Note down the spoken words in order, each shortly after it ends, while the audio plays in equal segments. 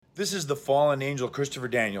This is the fallen angel Christopher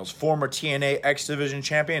Daniels, former TNA X Division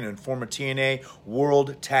champion and former TNA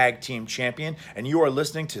World Tag Team champion, and you are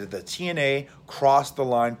listening to the TNA Cross the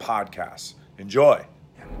Line podcast. Enjoy.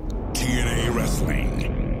 TNA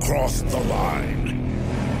Wrestling, Cross the Line.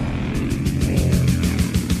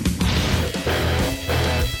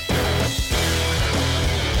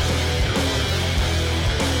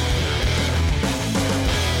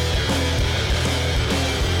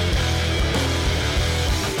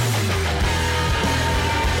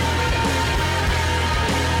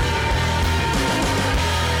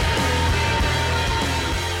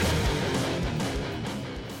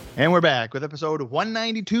 And we're back with episode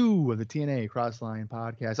 192 of the TNA Crossline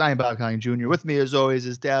podcast. I am Bob Colleen Jr. With me, as always,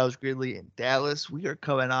 is Dallas Gridley in Dallas. We are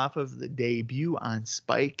coming off of the debut on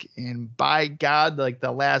Spike, and by God, like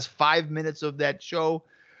the last 5 minutes of that show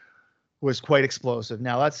was quite explosive.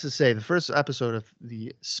 Now, let's just say the first episode of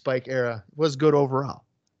the Spike era was good overall,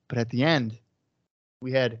 but at the end,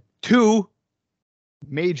 we had two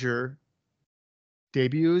major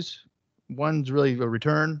debuts. One's really a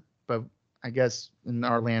return, but I guess in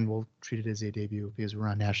our land, we'll treat it as a debut because we're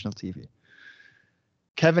on national TV.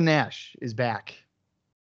 Kevin Nash is back,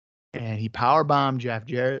 and he powerbombed Jeff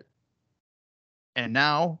Jarrett. And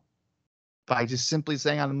now, by just simply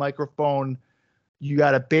saying on the microphone, you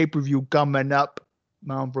got a pay-per-view coming up,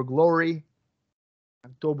 Bound for Glory,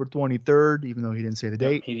 October 23rd, even though he didn't say the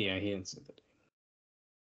date. He didn't say the date.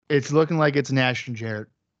 It's looking like it's Nash and Jarrett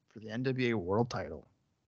for the NWA World title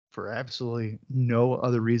for absolutely no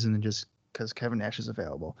other reason than just because Kevin Nash is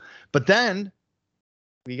available. But then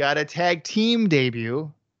we got a tag team debut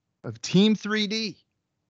of Team 3D.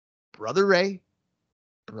 Brother Ray,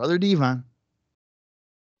 Brother Devon.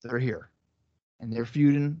 They're here. And they're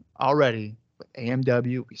feuding already with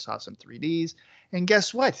AMW. We saw some 3Ds. And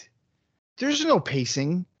guess what? There's no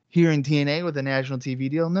pacing here in TNA with a national TV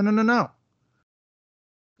deal. No.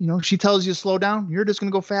 You know, she tells you to slow down. You're just going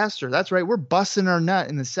to go faster. That's right. We're busting our nut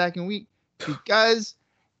in the second week because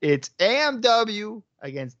it's AMW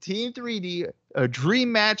against Team 3D, a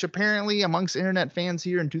dream match apparently amongst internet fans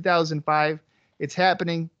here in 2005. It's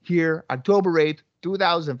happening here October 8th,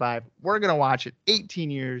 2005. We're going to watch it 18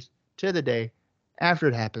 years to the day after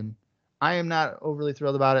it happened. I am not overly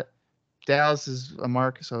thrilled about it. Dallas is a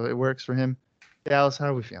mark, so it works for him. Dallas, how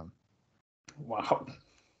are we feeling? Wow.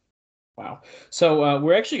 So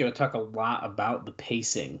we're actually going to talk a lot about the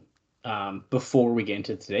pacing before we get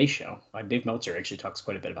into today's show. Dave Meltzer actually talks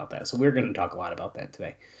quite a bit about that, so we're going to talk a lot about that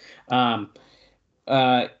today. I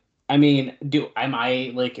mean, am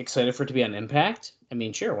I like excited for it to be on Impact? I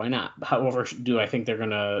mean, sure, why not? However, do I think they're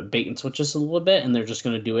going to bait and switch us a little bit and they're just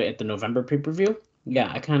going to do it at the November pay-per-view?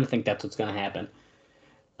 Yeah, I kind of think that's what's going to happen.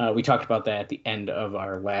 We talked about that at the end of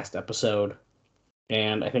our last episode,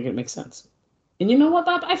 and I think it makes sense. And you know what,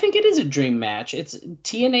 Bob? I think it is a dream match. It's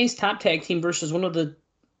TNA's top tag team versus one of the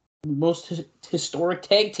most historic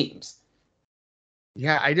tag teams.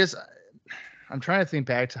 Yeah, I'm trying to think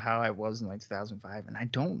back to how I was in like 2005, and I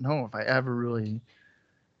don't know if I ever really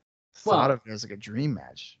thought of it as like a dream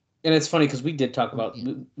match. And it's funny because we've talked about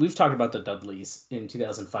the Dudleys in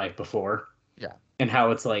 2005 before. Yeah. And how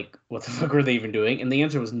it's like, what the fuck were they even doing? And the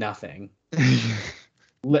answer was nothing.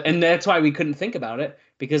 And that's why we couldn't think about it,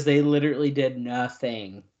 because they literally did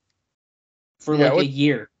nothing for a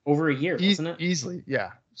year, over a year, wasn't it? Easily,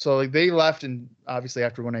 yeah. So like they left, and obviously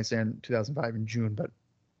after One Night Stand 2005 in June, but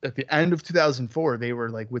at the end of 2004 they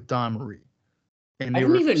were like with Don Marie, and I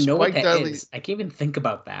don't even know what that is. I can't even think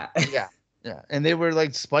about that. yeah, and they were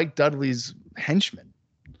like Spike Dudley's henchmen,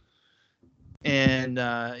 and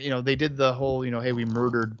they did the whole hey, we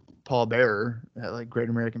murdered Paul Bearer at like Great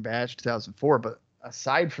American Bash 2004, but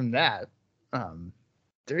aside from that,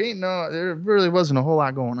 there really wasn't a whole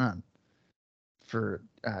lot going on for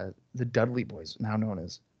the Dudley Boys, now known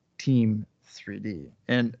as Team 3D.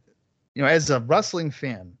 And as a wrestling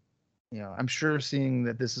fan, I'm sure seeing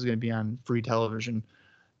that this is going to be on free television,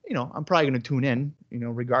 I'm probably going to tune in,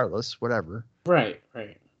 regardless, whatever. Right.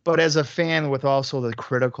 But as a fan with also the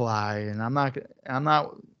critical eye, and I'm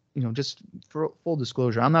not, just for full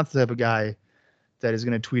disclosure, I'm not the type of guy that is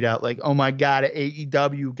going to tweet out like, oh my God,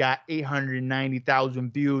 AEW got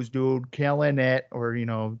 890,000 views, dude, killing it. Or,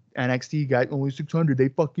 NXT got only 600. They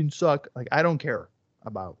fucking suck. Like, I don't care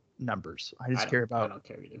about numbers. I just care about,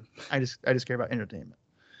 I just care about entertainment,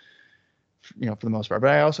 for the most part.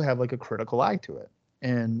 But I also have like a critical eye to it.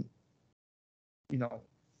 And,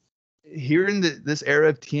 here in this era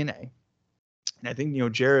of TNA, and I think,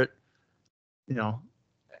 Jarrett,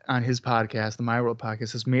 on his podcast, the My World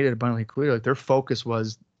podcast, has made it abundantly clear like their focus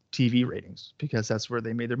was TV ratings, because that's where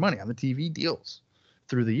they made their money, on the TV deals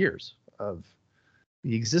through the years of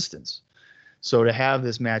the existence. So to have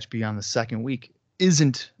this match be on the second week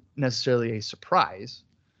isn't necessarily a surprise,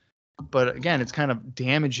 but again, it's kind of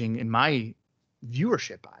damaging in my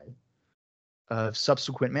viewership eye of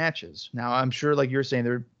subsequent matches. Now, I'm sure, like you're saying,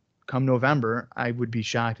 there come November, I would be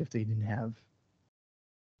shocked if they didn't have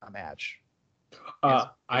a match. I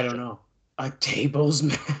don't know. A tables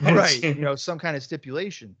match. Right. You know, some kind of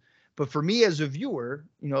stipulation. But for me as a viewer,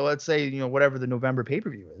 you know, let's say, you know, whatever the November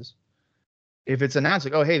pay-per-view is, if it's announced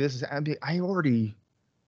like, oh, hey, this is, I already,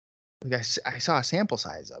 like I saw a sample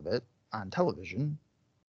size of it on television.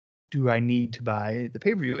 Do I need to buy the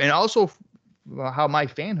pay-per-view? And also how my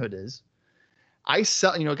fanhood is,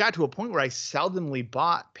 it got to a point where I seldomly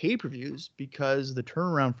bought pay-per-views because the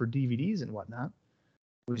turnaround for DVDs and whatnot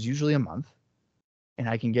was usually a month, and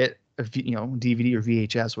I can get a DVD or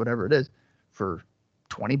VHS, whatever it is, for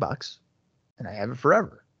 $20, and I have it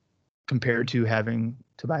forever, compared to having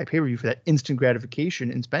to buy a pay-per-view for that instant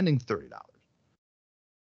gratification and spending $30.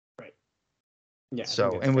 Right. Yeah.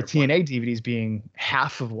 So, and with TNA DVDs being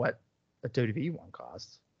half of what a WWE one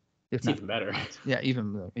costs, if it's not even better. Yeah,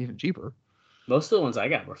 even cheaper. Most of the ones I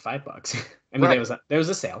got were $5. I mean, right. there was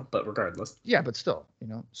a sale, but regardless. Yeah, but still,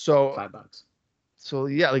 so $5. So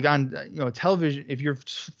yeah, like on television, if you're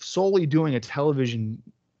solely doing a television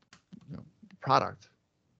product,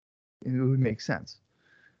 it would make sense.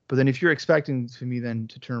 But then if you're expecting to me then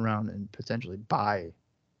to turn around and potentially buy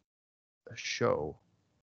a show,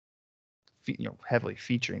 heavily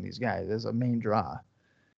featuring these guys as a main draw,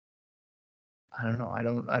 I don't know.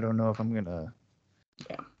 I don't know if I'm gonna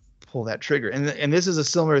pull that trigger. And this is a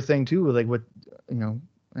similar thing too with like what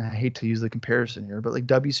I hate to use the comparison here, but like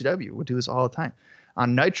WCW would do this all the time.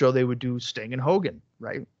 On Nitro, they would do Sting and Hogan,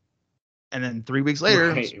 right? And then 3 weeks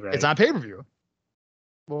later, it's on pay-per-view.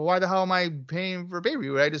 Well, why the hell am I paying for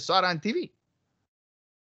pay-per-view? I just saw it on TV.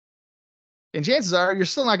 And chances are you're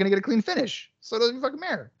still not going to get a clean finish. So it doesn't fucking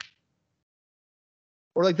matter.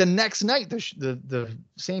 Or like the next night, the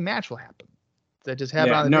same match will happen. That just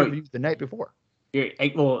happened on the pay-per-view the night before.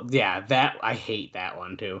 That I hate that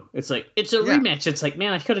one too. It's like it's a rematch. It's like,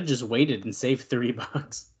 man, I could have just waited and saved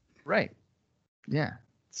 $3. Right. Yeah.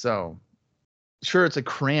 So sure, it's a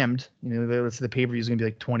crammed. The pay-per-view is gonna be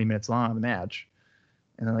like 20 minutes long on the match,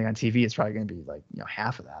 and then like on TV, it's probably gonna be like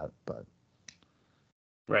half of that. But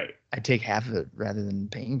right, I'd take half of it rather than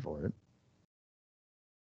paying for it.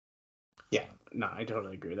 Yeah. No, I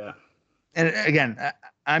totally agree with that. And again,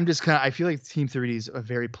 I'm just I feel like Team 30 is a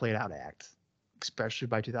very played out act, especially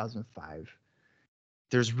by 2005.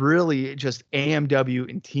 There's really just AMW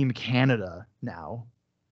and Team Canada now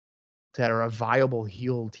that are a viable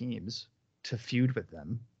heel teams to feud with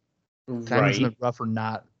them. Diamonds in the Rough are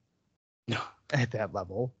not at that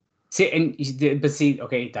level.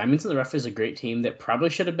 Okay, Diamonds in the Rough is a great team that probably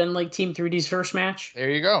should have been like Team 3D's first match. There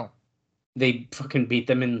you go. They fucking beat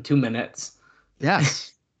them in 2 minutes.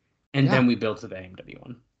 Yes. And then we built to the AMW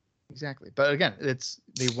one. Exactly. But again,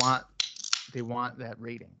 they want that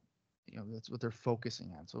rating. That's what they're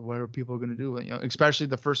focusing on. So what are people going to do? Especially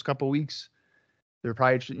the first couple of weeks, they're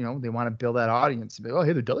probably, they want to build that audience. Be, oh,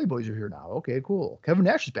 hey, the Dudley Boys are here now. Okay, cool. Kevin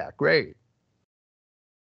Nash is back. Great.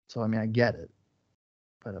 So, I mean, I get it.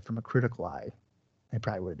 But from a critical eye, I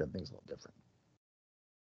probably would have done things a little different.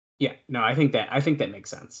 Yeah, no, I think that makes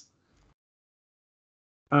sense.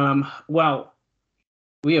 Well,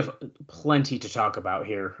 we have plenty to talk about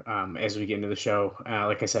here as we get into the show.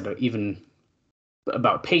 Like I said, even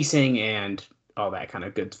about pacing and all that kind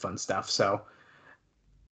of good, fun stuff. So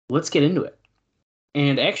let's get into it.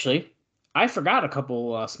 And actually, I forgot a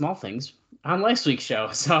couple small things on last week's show.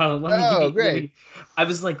 So great. I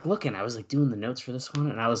was like looking, I was like doing the notes for this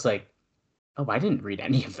one, and I was like, oh, I didn't read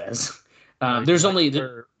any of this.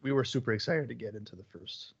 We were super excited to get into the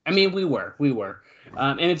first. I mean, we were,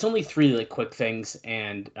 and it's only 3 like quick things.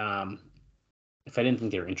 And if I didn't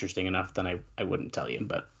think they were interesting enough, then I wouldn't tell you.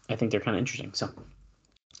 But I think they're kind of interesting. So,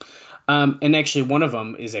 and actually, one of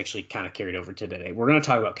them is actually kind of carried over to today. We're going to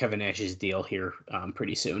talk about Kevin Nash's deal here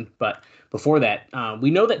pretty soon. But before that, we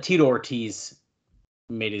know that Tito Ortiz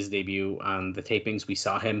made his debut on the tapings. We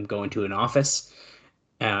saw him go into an office.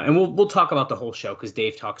 And we'll talk about the whole show because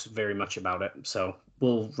Dave talks very much about it. So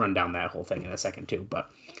we'll run down that whole thing in a second too.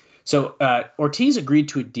 But so Ortiz agreed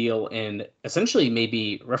to a deal and essentially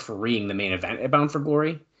maybe refereeing the main event at Bound for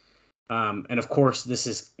Glory. And of course, this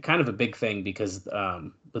is kind of a big thing because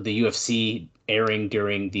with the UFC airing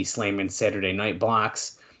during the Slam and Saturday Night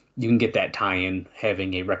blocks, you can get that tie-in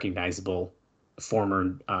having a recognizable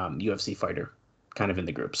former UFC fighter kind of in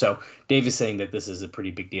the group. So Dave is saying that this is a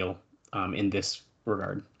pretty big deal in this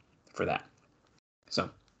regard for that. So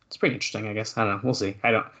it's pretty interesting, I guess. I don't know. We'll see.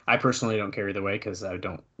 I personally don't care either way because I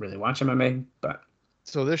don't really watch MMA, but.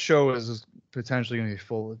 So this show is potentially going to be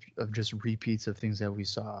full of just repeats of things that we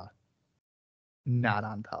saw not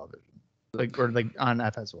on television, or on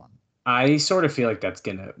FS1. I sort of feel like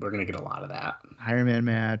we're gonna get a lot of that. Iron Man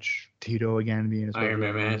match, Tito again being his Iron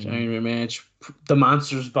Man match, the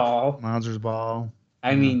Monsters Ball.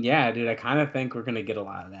 I mean, yeah, dude, I kind of think we're gonna get a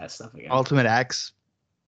lot of that stuff again. Ultimate X.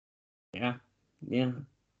 Yeah.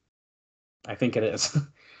 I think it is.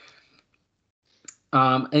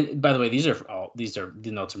 And by the way, these are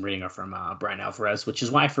the notes I'm reading are from Brian Alvarez, which is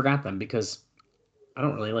why I forgot them because I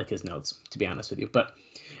don't really like his notes, to be honest with you. But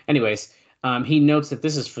anyways, he notes that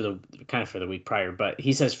this is for the week prior, but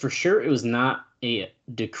he says for sure it was not a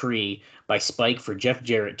decree by Spike for Jeff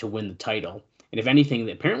Jarrett to win the title. And if anything,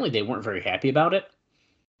 apparently they weren't very happy about it.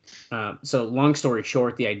 So long story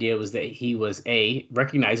short, the idea was that he was A,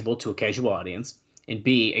 recognizable to a casual audience, and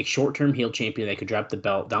B, a short-term heel champion that could drop the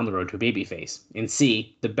belt down the road to a babyface, and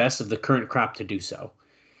C, the best of the current crop to do so.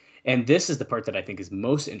 And this is the part that I think is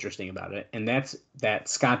most interesting about it, and that's that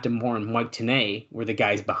Scott D'Amore and Mike Tenay were the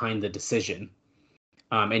guys behind the decision,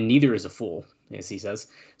 and neither is a fool, as he says.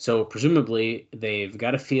 So presumably they've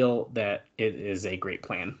got to feel that it is a great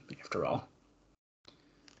plan, after all.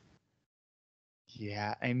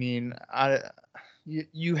 Yeah, I mean,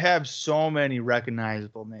 you have so many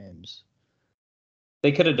recognizable names.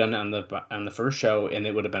 They could have done it on the first show, and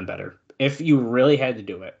it would have been better if you really had to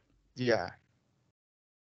do it. Yeah.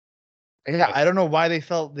 Yeah, I don't know why they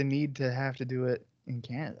felt the need to have to do it in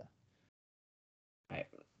Canada. I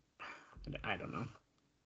don't know.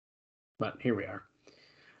 But here we are.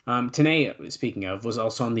 Tenay, speaking of, was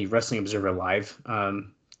also on the Wrestling Observer Live.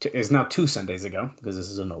 Is now 2 Sundays ago, because this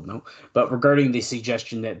is an old note. But regarding the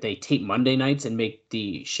suggestion that they tape Monday nights and make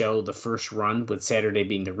the show the first run, with Saturday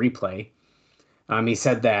being the replay, he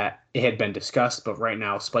said that it had been discussed, but right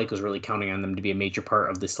now Spike was really counting on them to be a major part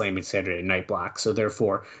of the Slamming Saturday Night block. So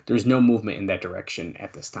therefore, there's no movement in that direction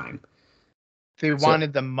at this time. They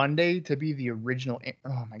wanted the Monday to be the original.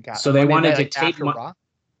 Oh my god! So they wanted to tape. Raw?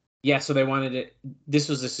 Yeah, so they wanted it. This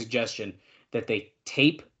was a suggestion that they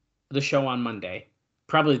tape the show on Monday,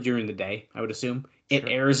 probably during the day, I would assume. It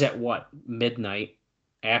airs at midnight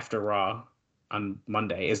after Raw on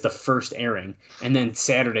Monday is the first airing, and then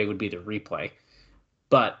Saturday would be the replay.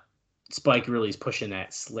 But Spike really is pushing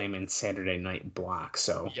that Slamming Saturday Night block.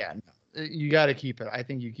 So yeah, no, you got to keep it. I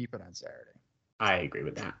think you keep it on Saturday. I agree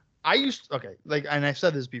with that. And I've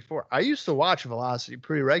said this before. I used to watch Velocity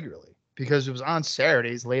pretty regularly because it was on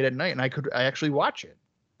Saturdays late at night, and I actually watch it.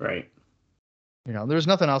 Right. There's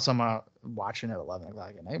nothing else I'm watching at 11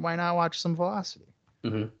 o'clock at night. Why not watch some Velocity?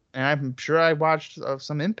 Mm-hmm. And I'm sure I watched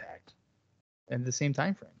some Impact at the same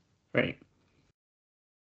time frame. Right.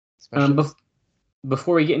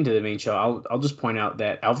 Before we get into the main show, I'll just point out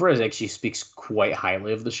that Alvarez actually speaks quite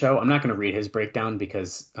highly of the show. I'm not going to read his breakdown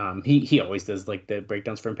because he always does like the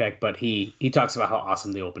breakdowns for Impact, but he talks about how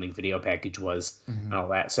awesome the opening video package was and all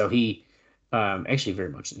that. So he actually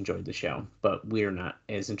very much enjoyed the show, but we're not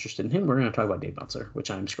as interested in him. We're going to talk about Dave Meltzer,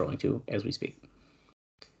 which I'm scrolling to as we speak.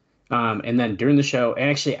 And then during the show, and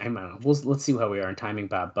actually, I don't know, let's see how we are in timing,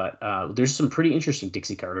 Bob, but there's some pretty interesting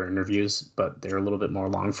Dixie Carter interviews, but they're a little bit more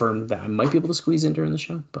long form that I might be able to squeeze in during the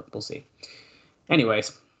show, but we'll see.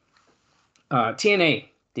 Anyways, TNA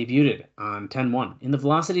debuted on 10/1 in the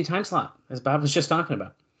Velocity time slot, as Bob was just talking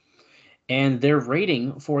about. And their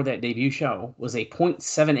rating for that debut show was a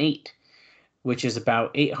 0.78, which is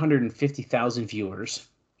about 850,000 viewers.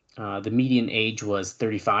 The median age was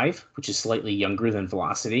 35, which is slightly younger than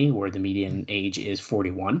Velocity, where the median age is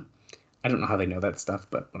 41. I don't know how they know that stuff,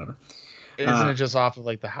 but whatever. Isn't it just off of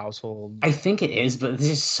like the household? I think it is, but this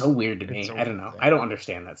is so weird to me. I don't know. I don't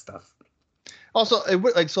understand that stuff. Also,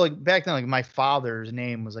 back then, like my father's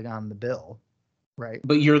name was like on the bill, right?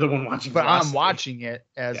 But you're the one watching. But Velocity. I'm watching it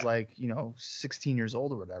as 16 years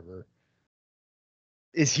old or whatever.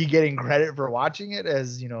 Is he getting credit for watching it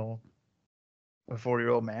as a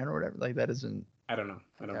 40-year-old man or whatever? Like that isn't. I don't know.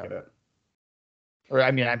 I don't get it. Or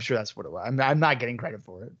I mean, I'm sure that's what it was. I'm not getting credit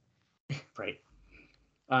for it. Right.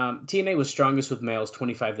 TNA was strongest with males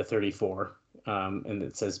 25 to 34, and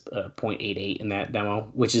it says 0.88 in that demo,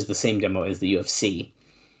 which is the same demo as the UFC.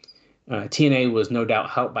 TNA was no doubt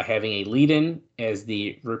helped by having a lead-in as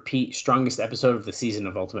the repeat strongest episode of the season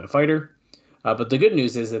of Ultimate Fighter. But the good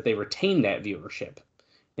news is that they retained that viewership.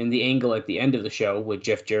 And the angle at the end of the show with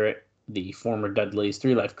Jeff Jarrett, the former Dudley's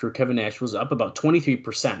 3 Life crew, Kevin Nash, was up about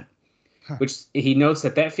 23%, which he notes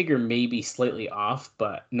that figure may be slightly off,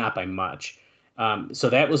 but not by much. So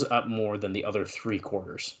that was up more than the other 3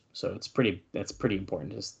 quarters. So that's pretty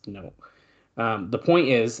important to note. The point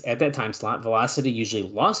is, at that time slot, Velocity usually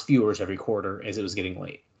lost viewers every quarter as it was getting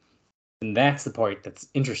late. And that's the part that's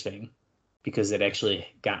interesting because it actually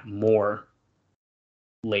got more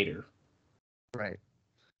later. Right.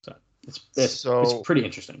 So it's pretty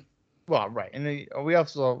interesting. Well, right. And we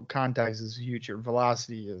also, context is huge here.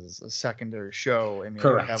 Velocity is a secondary show. I mean,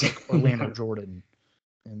 Correct. you have like Orlando Jordan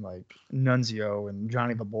and like Nunzio and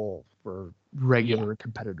Johnny the Bull for regular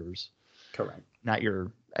competitors. Correct. Not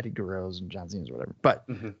your Eddie Guerreros and John Cena's or whatever. But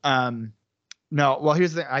no, well,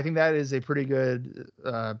 here's the thing. I think that is a pretty good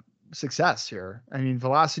success here. I mean,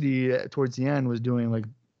 Velocity towards the end was doing like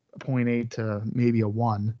a 0.8 to maybe a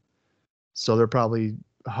 1. So they're probably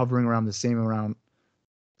hovering around the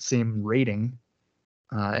same rating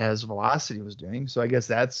as Velocity was doing. So I guess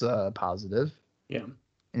that's positive. Yeah.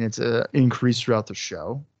 And it's increased throughout the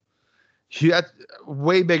show. He had a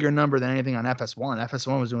way bigger number than anything on FS1.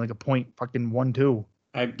 FS1 was doing like a 0.12.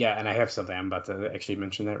 Yeah, and I have something. I'm about to actually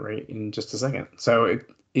mention that right in just a second. So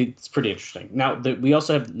it's pretty interesting. Now, we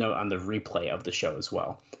also have note on the replay of the show as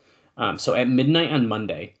well. So at midnight on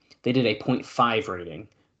Monday, they did a 0.5 rating,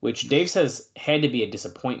 which Dave says had to be a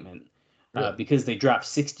disappointment because they dropped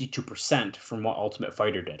 62% from what Ultimate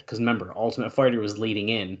Fighter did. Because remember, Ultimate Fighter was leading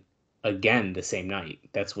in again the same night.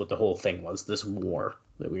 That's what the whole thing was, this war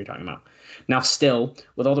that we were talking about. Now, still,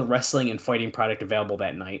 with all the wrestling and fighting product available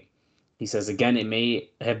that night, he says, again, it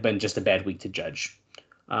may have been just a bad week to judge.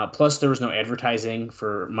 Plus, there was no advertising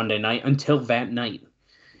for Monday night until that night,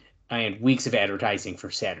 and weeks of advertising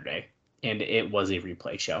for Saturday, and it was a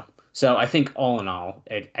replay show. So I think all in all,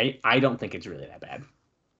 I don't think it's really that bad.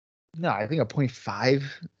 No, I think a 0.5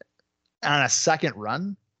 on a second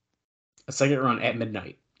run. A second run at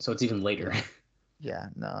midnight, so it's even later. Yeah,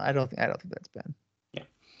 no, I don't think that's bad.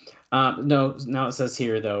 No, now it says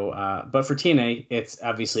here, though, but for TNA, it's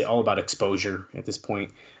obviously all about exposure at this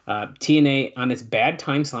point. TNA, on its bad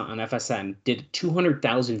time slot on FSN, did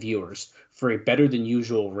 200,000 viewers for a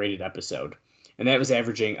better-than-usual rated episode. And that was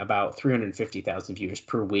averaging about 350,000 viewers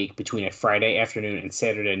per week between a Friday afternoon and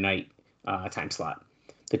Saturday night time slot.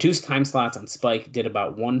 The two time slots on Spike did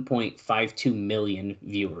about 1.52 million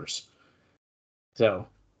viewers. So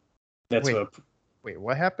that's Wait,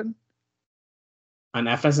 what happened? On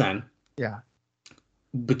FSN. Yeah.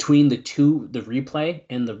 Between the replay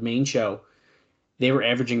and the main show, they were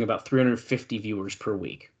averaging about 350 viewers per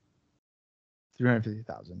week.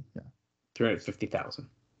 350,000. Yeah. 350,000.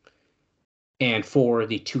 And for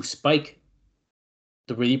the two Spike,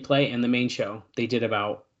 the replay and the main show, they did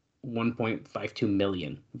about 1.52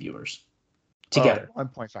 million viewers together.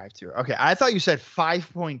 1.52. Okay, I thought you said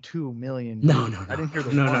 5.2 million. No. I didn't hear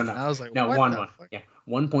the no. I was like, no, what 1. Yeah,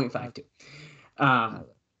 1.52.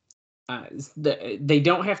 They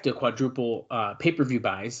don't have to quadruple pay-per-view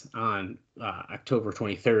buys on October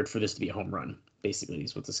 23rd for this to be a home run, basically,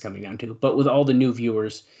 is what this is coming down to. But with all the new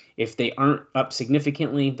viewers, if they aren't up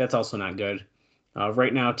significantly, that's also not good.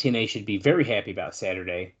 Right now, TNA should be very happy about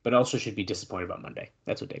Saturday, but also should be disappointed about Monday.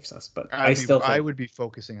 That's what Dave says. But I would be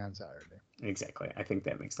focusing on Saturday. Exactly. I think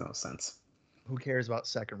that makes no sense. Who cares about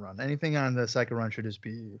second run? Anything on the second run should just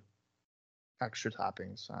be extra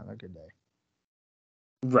toppings on a good day.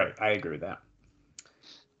 Right. I agree with that.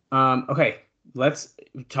 Okay. Let's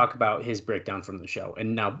talk about his breakdown from the show.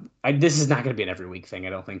 And now, this is not going to be an every week thing, I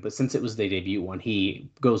don't think. But since it was the debut one, he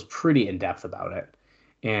goes pretty in depth about it.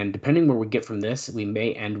 And depending where we get from this, we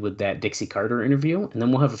may end with that Dixie Carter interview. And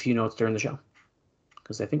then we'll have a few notes during the show.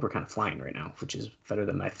 Because I think we're kind of flying right now, which is better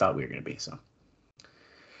than I thought we were going to be.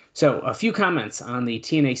 So a few comments on the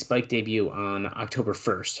TNA Spike debut on October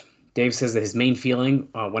 1st. Dave says that his main feeling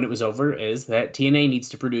when it was over is that TNA needs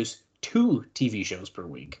to produce 2 TV shows per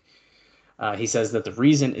week. He says that the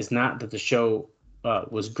reason is not that the show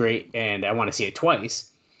was great and I want to see it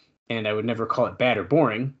twice, and I would never call it bad or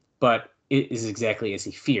boring, but it is exactly as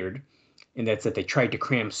he feared, and that's that they tried to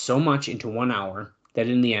cram so much into 1 hour that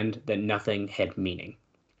in the end that nothing had meaning.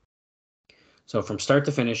 So from start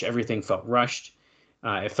to finish, everything felt rushed.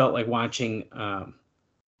 It felt like watching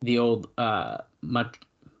the old Matt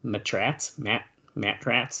Trats,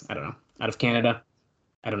 I don't know, out of Canada.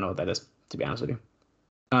 I don't know what that is, to be honest with you.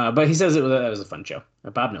 But he says that was a fun show.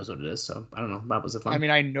 Bob knows what it is, so I don't know. Bob, was it fun? I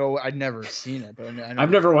mean, I know I'd never seen it, but I know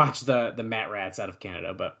I've never watched the Matt Rats out of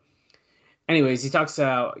Canada, but anyways, he talks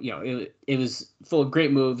about, it was full of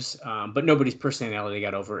great moves, but nobody's personality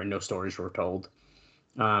got over and no stories were told.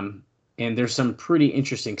 And there's some pretty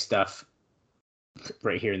interesting stuff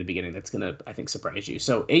right here in the beginning that's going to, I think, surprise you.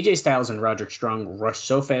 So AJ Styles and Roderick Strong rushed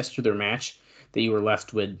so fast through their match that you were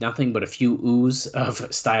left with nothing but a few oohs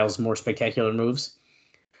of Styles' more spectacular moves.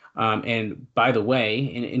 And by the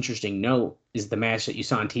way, an interesting note, is the match that you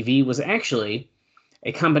saw on TV was actually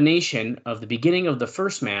a combination of the beginning of the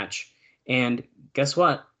first match and guess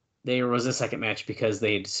what? There was a second match because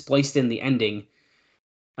they had spliced in the ending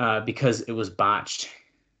because it was botched.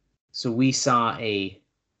 So we saw a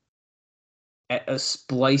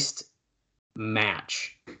spliced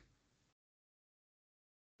match.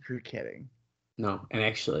 You're kidding. No, and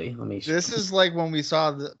actually, let me. This is like when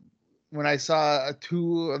I saw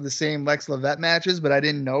two of the same Lex Levette matches, but I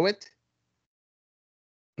didn't know it.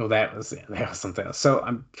 Oh, that was something else. So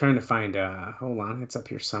I'm trying to find. Hold on, it's up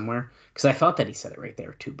here somewhere because I thought that he said it right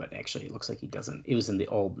there too, but actually, it looks like he doesn't. It was in the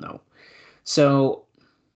old note. So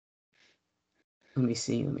let me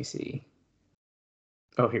see.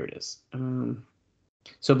 Oh, here it is.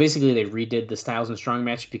 So basically, they redid the Styles and Strong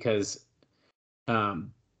match because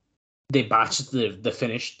they botched the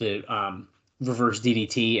finish, the reverse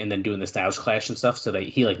DDT, and then doing the Styles Clash and stuff. So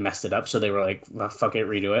he like messed it up. So they were like, well, "Fuck it,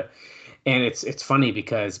 redo it." And it's funny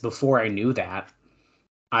because before I knew that,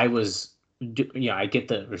 I was I get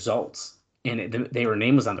the results, and their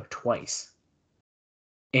name was on there twice.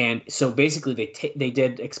 And so basically, they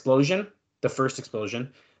did Explosion, the first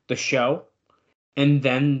Explosion, the show, and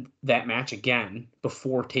then that match again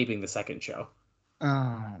before taping the second show. Oh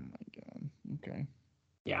my god. Okay.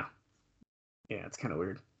 Yeah, it's kind of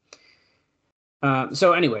weird.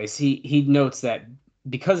 So, anyways, he notes that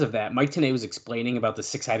because of that, Mike Tenay was explaining about the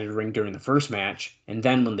six-sided ring during the first match, and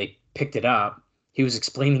then when they picked it up, he was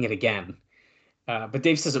explaining it again. But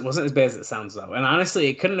Dave says it wasn't as bad as it sounds, though. And honestly,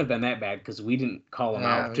 it couldn't have been that bad because we didn't call him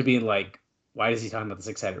out to being like, why is he talking about the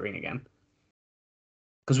six-sided ring again?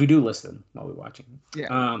 Because we do listen while we're watching.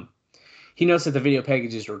 Yeah. He notes that the video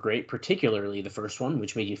packages were great, particularly the first one,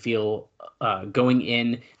 which made you feel going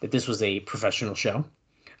in that this was a professional show.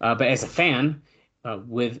 But as a fan,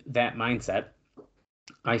 with that mindset,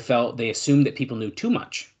 I felt they assumed that people knew too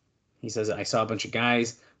much. He says, I saw a bunch of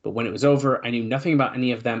guys, but when it was over, I knew nothing about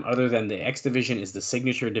any of them other than the X division is the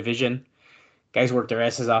signature division. Guys work their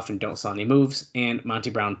asses off and don't sell any moves, and Monty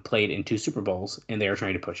Brown played in 2 Super Bowls, and they are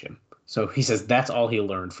trying to push him. So he says that's all he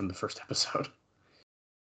learned from the first episode.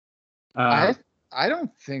 I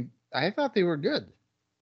thought they were good.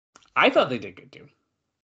 I thought they did good too.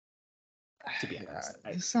 To be honest,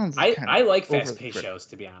 this sounds I like fast-paced shows,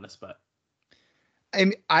 to be honest, but I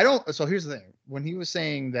mean, I don't. So here's the thing: when he was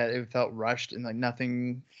saying that it felt rushed and like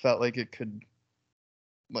nothing felt like it could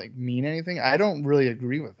like mean anything, I don't really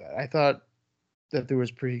agree with that. I thought that there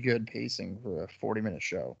was pretty good pacing for a 40-minute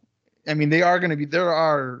show. I mean, they are going to be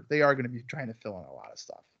trying to fill in a lot of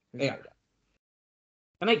stuff. Yeah,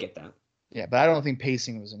 and I get that. Yeah, but I don't think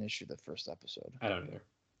pacing was an issue the first episode. I don't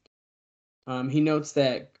either. He notes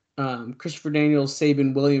that Christopher Daniels,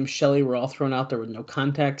 Sabin, Williams, Shelley were all thrown out there with no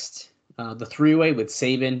context. The three-way with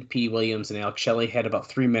Sabin, P. Williams, and Alex Shelley had about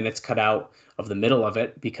 3 minutes cut out of the middle of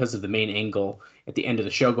it because of the main angle at the end of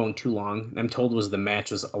the show going too long. I'm told the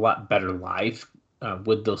match was a lot better live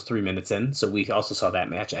with those 3 minutes in. So we also saw that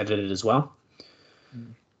match edited as well.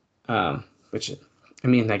 Which, I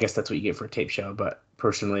mean, I guess that's what you get for a tape show. But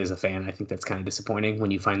personally, as a fan, I think that's kind of disappointing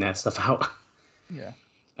when you find that stuff out. Yeah.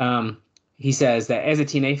 He says that as a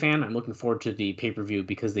TNA fan, I'm looking forward to the pay-per-view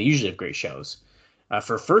because they usually have great shows.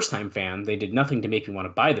 For a first-time fan, they did nothing to make me want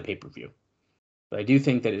to buy the pay-per-view. But I do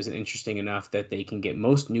think that it was interesting enough that they can get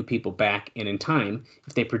most new people back, and in time,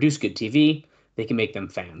 if they produce good TV, they can make them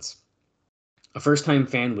fans. A first-time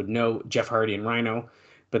fan would know Jeff Hardy and Rhino,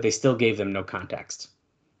 but they still gave them no context.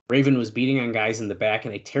 Raven was beating on guys in the back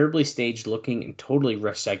in a terribly staged-looking and totally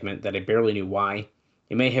rushed segment that I barely knew why.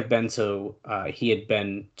 It may have been so he had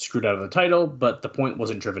been screwed out of the title, but the point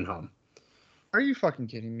wasn't driven home. Are you fucking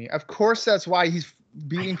kidding me? Of course that's why he's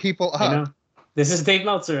beating people up. I know. This is Dave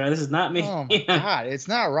Meltzer. This is not me. Oh my god, it's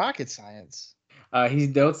not rocket science. He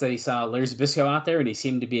notes that he saw Larry Zbyszko out there, and he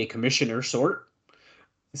seemed to be a commissioner sort.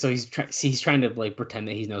 So he's trying to like pretend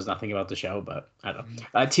that he knows nothing about the show, but I don't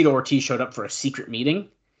know. Tito Ortiz showed up for a secret meeting.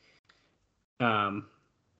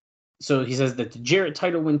 So he says that the Jarrett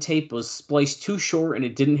title win tape was spliced too short, and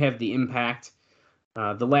it didn't have the impact.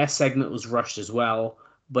 The last segment was rushed as well,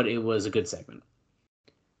 but it was a good segment.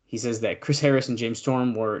 He says that Chris Harris and James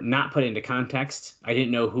Storm were not put into context. I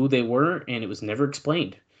didn't know who they were, and it was never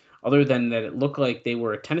explained, other than that it looked like they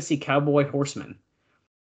were a Tennessee Cowboy horsemen.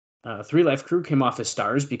 3 Live Crew came off as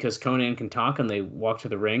stars because Conan can talk and they walk to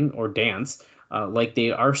the ring or dance like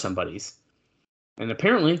they are somebody's. And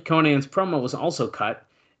apparently Conan's promo was also cut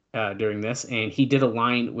during this, and he did a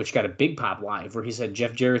line which got a big pop live where he said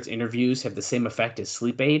Jeff Jarrett's interviews have the same effect as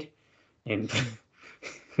sleep aid, and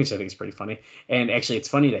which I think is pretty funny. And actually, it's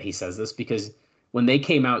funny that he says this because when they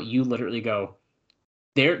came out, you literally go,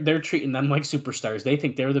 They're treating them like superstars. They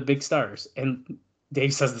think they're the big stars, and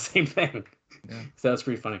Dave says the same thing. Yeah. So that's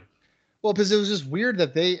pretty funny. Well, because it was just weird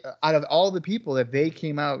that they, out of all the people, that they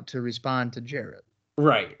came out to respond to Jarrett.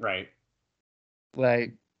 Right.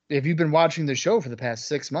 Like, if you've been watching the show for the past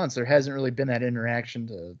 6 months, there hasn't really been that interaction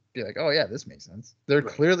to be like, oh yeah, this makes sense. They're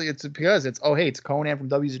clearly, it's because it's, oh hey, it's Conan from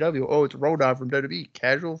WCW. Oh, it's Road Dogg from WWE.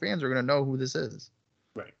 Casual fans are gonna know who this is.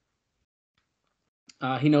 Right.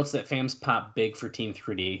 He notes that fans pop big for Team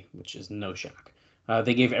 3D, which is no shock.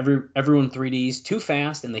 They gave everyone 3Ds too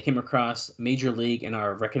fast, and they came across Major League and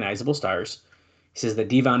are recognizable stars. He says that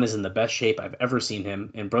Devon is in the best shape I've ever seen him,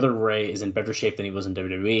 and Brother Ray is in better shape than he was in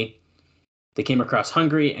WWE. They came across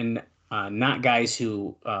hungry and not guys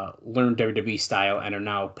who learned WWE style and are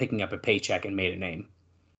now picking up a paycheck and made a name.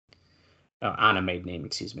 On a made name,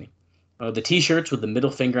 excuse me. The T-shirts with the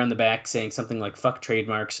middle finger on the back saying something like "fuck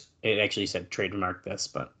trademarks." It actually said trademark this,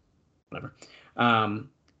 but whatever.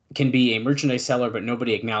 Can be a merchandise seller, but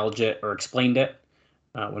nobody acknowledged it or explained it.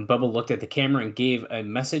 When Bubba looked at the camera and gave a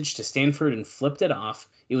message to Stanford and flipped it off,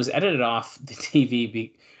 it was edited off the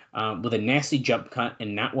TV with a nasty jump cut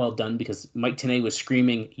and not well done because Mike Tenay was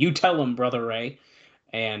screaming, "You tell him, Brother Ray,"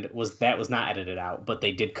 and was not edited out, but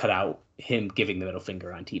they did cut out him giving the middle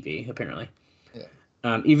finger on TV, apparently.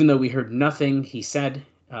 Yeah. Even though we heard nothing he said,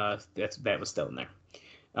 that was still in there.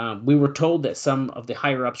 We were told that some of the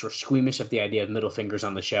higher-ups were squeamish of the idea of middle fingers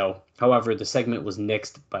on the show. However, the segment was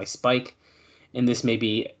nixed by Spike, and this may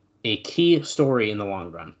be a key story in the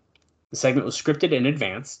long run. The segment was scripted in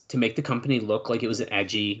advance to make the company look like it was an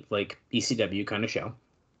edgy, like ECW kind of show.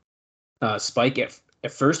 Spike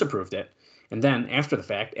at first approved it, and then, after the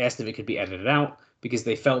fact, asked if it could be edited out because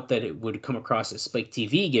they felt that it would come across as Spike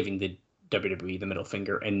TV giving the WWE the middle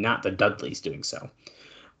finger and not the Dudleys doing so.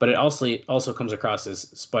 But it also comes across as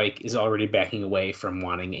Spike is already backing away from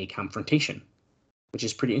wanting a confrontation, which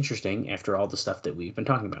is pretty interesting after all the stuff that we've been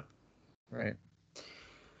talking about. Right.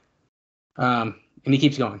 And he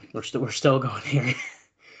keeps going. We're still going here.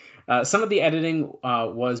 Some of the editing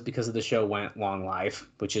was because of the show went long live,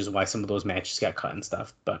 which is why some of those matches got cut and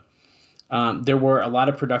stuff. But there were a lot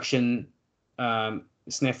of production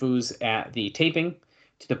snafus at the taping,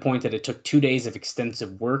 to the point that it took 2 days of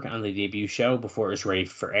extensive work on the debut show before it was ready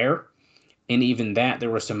for air. And even that,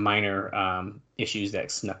 there were some minor issues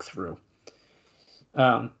that snuck through.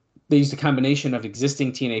 They used a combination of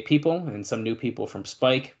existing TNA people and some new people from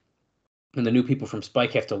Spike. And the new people from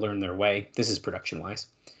Spike have to learn their way. This is production-wise.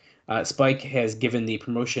 Spike has given the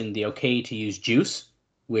promotion the okay to use Juice,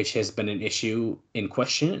 which has been an issue in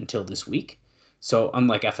question until this week. So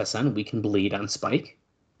unlike FSN, we can bleed on Spike.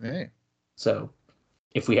 Right. So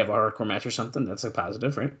if we have a hardcore match or something, that's a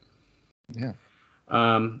positive, right? Yeah.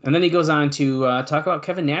 And then he goes on to talk about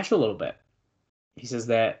Kevin Nash a little bit. He says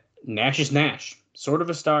that Nash is Nash, sort of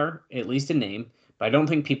a star, at least in name, but I don't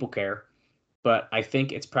think people care. But I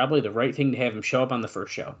think it's probably the right thing to have him show up on the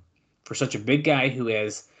first show. For such a big guy who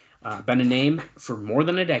has been a name for more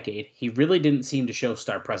than a decade, he really didn't seem to show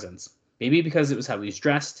star presence. Maybe because it was how he was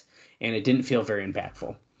dressed, and it didn't feel very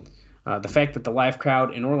impactful. The fact that the live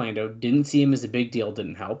crowd in Orlando didn't see him as a big deal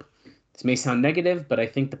didn't help. This may sound negative, but I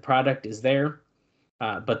think the product is there,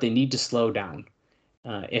 but they need to slow down.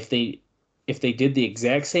 If they did the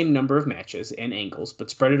exact same number of matches and angles,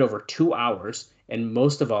 but spread it over 2 hours, and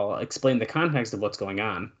most of all, explain the context of what's going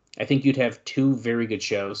on, I think you'd have 2 very good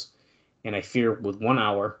shows, and I fear with 1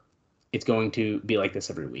 hour, it's going to be like this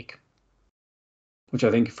every week. Which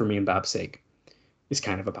I think, for me and Bob's sake, is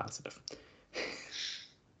kind of a positive.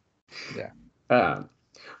 Yeah.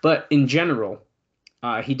 But in general,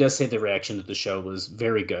 he does say the reaction to the show was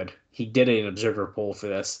very good. He did an observer poll for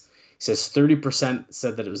this. He says 30%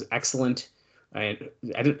 said that it was excellent.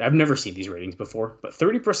 I've never seen these ratings before, but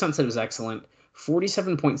 30% said it was excellent.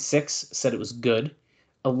 47.6 said it was good.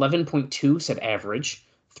 11.2 said average.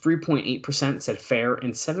 3.8% said fair,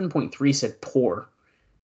 and 7.3 said poor.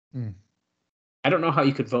 I don't know how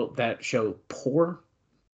you could vote that show poor,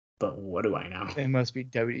 but what do I know? It must be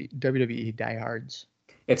WWE diehards.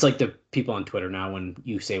 It's like the people on Twitter now when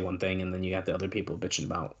you say one thing and then you got the other people bitching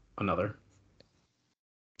about another.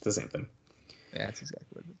 It's the same thing. Yeah, that's exactly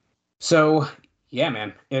what it is. So, yeah,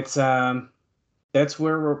 man, it's that's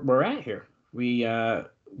where we're at here. We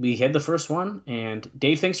had the first one, and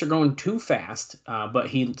Dave thinks they're going too fast, but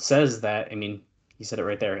he says that, I mean, he said it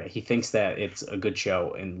right there. He thinks that it's a good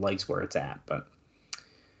show and likes where it's at, but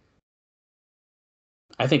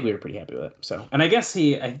I think we were pretty happy with it. So, and I guess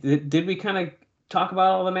did we kind of talk about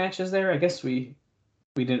all the matches there? I guess we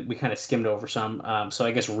didn't. We kind of skimmed over some. So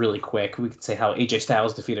I guess really quick, we could say how AJ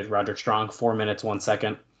Styles defeated Roderick Strong, 4 minutes, 1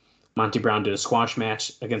 second. Monty Brown did a squash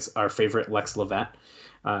match against our favorite Lex Levette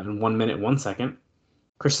in 1 minute, 1 second.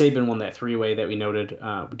 Chris Sabin won that three-way that we noted,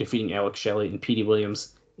 defeating Alex Shelley and Petey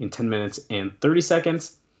Williams in 10 minutes and 30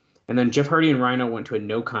 seconds. And then Jeff Hardy and Rhino went to a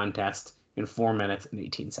no contest in 4 minutes and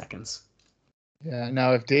 18 seconds. Yeah.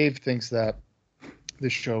 Now, if Dave thinks that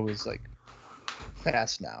this show is like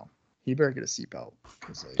fast now, he better get a seatbelt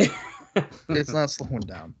because like, it's not slowing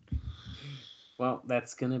down. Well,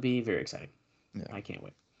 that's gonna be very exciting. Yeah. I can't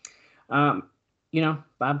wait.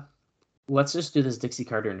 Bob, let's just do this Dixie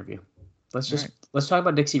Carter interview. Let's talk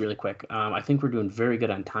about Dixie really quick. I think we're doing very good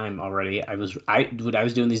on time already. I was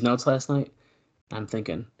doing these notes last night. I'm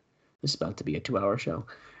thinking this is about to be a 2-hour show.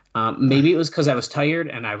 Maybe it was because I was tired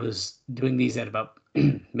and I was doing these at about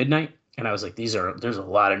midnight, and I was like, there's a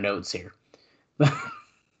lot of notes here.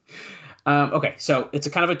 Okay, so it's a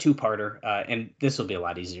kind of a two-parter, and this will be a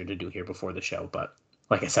lot easier to do here before the show. But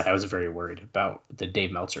like I said, I was very worried about the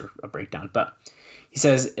Dave Meltzer breakdown. But he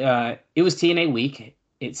says it was TNA week,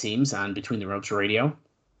 it seems, on Between the Ropes Radio.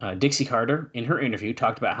 Dixie Carter, in her interview,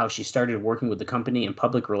 talked about how she started working with the company in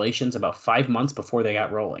public relations about 5 months before they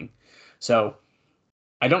got rolling. So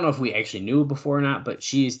I don't know if we actually knew before or not, but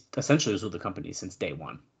she's essentially was with the company since day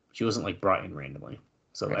one. She wasn't like brought in randomly.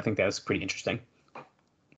 So right. I think that was pretty interesting.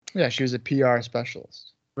 Yeah, she was a PR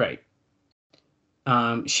specialist. Right.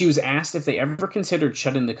 She was asked if they ever considered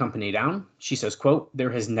shutting the company down. She says, quote,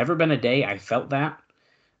 "There has never been a day I felt that."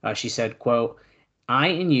 She said, quote, "I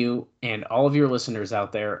and you and all of your listeners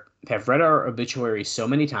out there have read our obituary so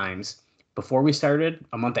many times, before we started,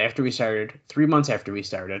 a month after we started, 3 months after we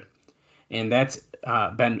started. And that's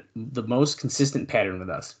been the most consistent pattern with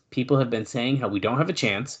us. People have been saying how we don't have a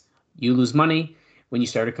chance. You lose money when you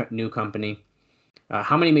start a new company.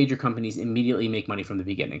 How many major companies immediately make money from the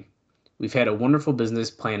beginning? We've had a wonderful business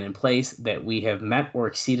plan in place that we have met or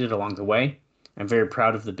exceeded along the way. I'm very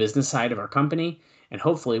proud of the business side of our company, and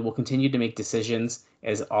hopefully we'll continue to make decisions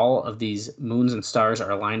as all of these moons and stars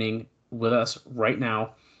are aligning with us right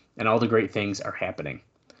now, and all the great things are happening."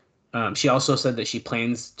 She also said that she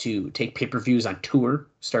plans to take pay-per-views on tour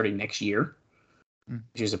starting next year,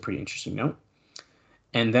 which is a pretty interesting note.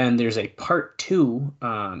 And then there's a part 2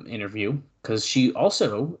 interview, because she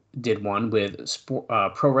also did one with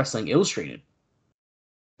Pro Wrestling Illustrated.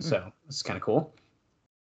 So it's kind of cool.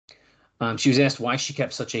 She was asked why she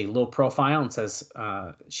kept such a low profile,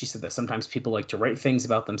 and she said that sometimes people like to write things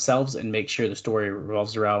about themselves and make sure the story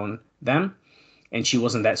revolves around them, and she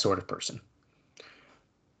wasn't that sort of person.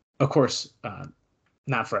 Of course,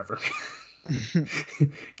 not forever,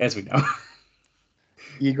 as we know.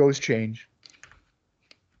 Egos change.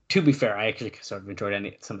 To be fair, I actually sort of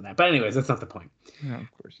enjoyed some of that. But anyways, that's not the point. No,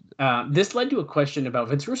 of course. This led to a question about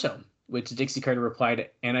Vince Russo, which Dixie Carter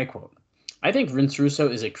replied, and I quote, "I think Vince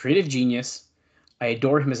Russo is a creative genius. I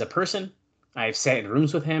adore him as a person. I have sat in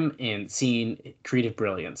rooms with him and seen creative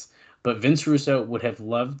brilliance. But Vince Russo would have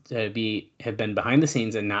loved to have been behind the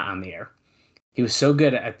scenes and not on the air. He was so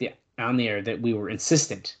good on the air that we were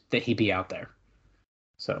insistent that he be out there."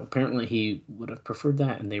 So apparently he would have preferred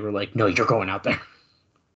that, and they were like, "No, you're going out there."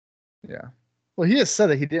 Yeah. Well, he has said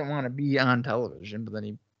that he didn't want to be on television, but then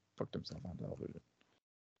he fucked himself on television.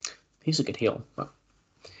 He's a good heel.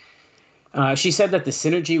 But she said that the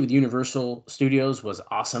synergy with Universal Studios was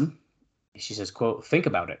awesome. She says, quote, "Think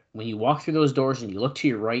about it. When you walk through those doors and you look to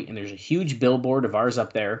your right and there's a huge billboard of ours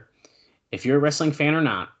up there, if you're a wrestling fan or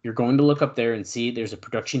not, you're going to look up there and see there's a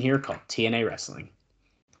production here called TNA Wrestling."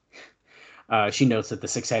 She notes that the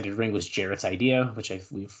six-sided ring was Jarrett's idea, which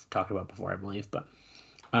we've talked about before, I believe. But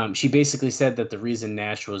she basically said that the reason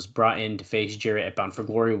Nash was brought in to face Jarrett at Bound for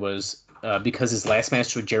Glory was because his last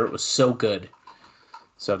match with Jarrett was so good.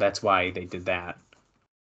 So that's why they did that.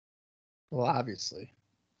 Well, obviously.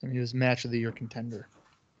 I mean, he was match of the year contender.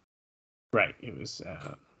 Right. It was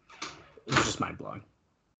just mind-blowing.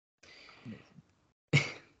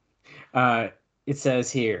 It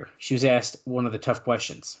says here, she was asked one of the tough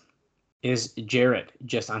questions. Is Jarrett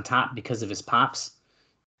just on top because of his pops?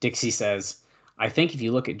 Dixie says, "I think if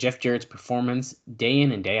you look at Jeff Jarrett's performance day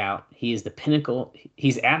in and day out, he's at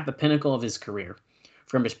the pinnacle of his career.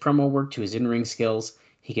 From his promo work to his in-ring skills,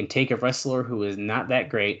 he can take a wrestler who is not that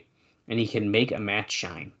great, and he can make a match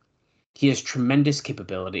shine. He has tremendous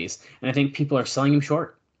capabilities, and I think people are selling him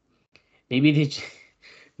short. Maybe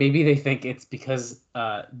they think it's because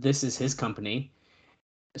this is his company,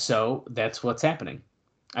 so that's what's happening.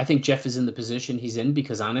 I think Jeff is in the position he's in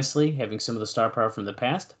because, honestly, having some of the star power from the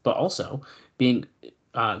past, but also being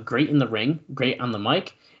great in the ring, great on the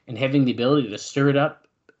mic, and having the ability to stir it up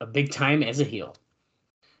a big time as a heel."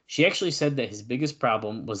 She actually said that his biggest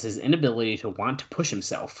problem was his inability to want to push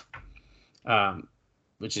himself.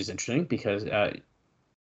 which is interesting because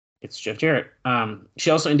it's Jeff Jarrett.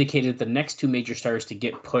 She also indicated the next two major stars to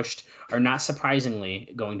get pushed are not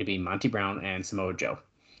surprisingly going to be Monty Brown and Samoa Joe,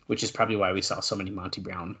 which is probably why we saw so many Monty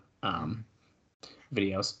Brown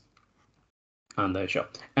videos on the show.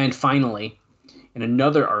 And finally, in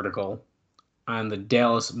another article on the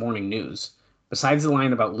Dallas Morning News, besides the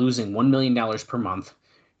line about losing $1 million per month,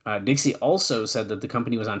 Dixie also said that the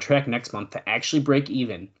company was on track next month to actually break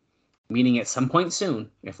even, meaning at some point soon,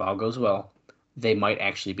 if all goes well, they might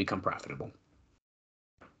actually become profitable.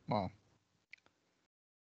 Wow.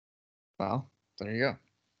 Well, there you go.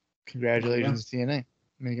 Congratulations, TNA,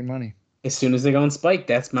 making money. As soon as they go on Spike,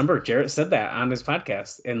 remember, Jarrett said that on his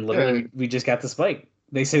podcast, and literally we just got the Spike.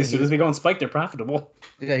 They say as soon as they go on Spike, they're profitable.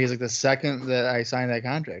 Yeah, he's like, the second that I signed that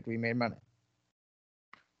contract, we made money.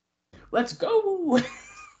 Let's go.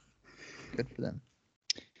 Good for them.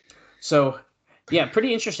 So, yeah,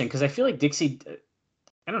 pretty interesting because I feel like Dixie,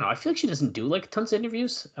 I don't know, I feel like she doesn't do like tons of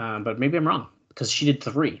interviews, but maybe I'm wrong because she did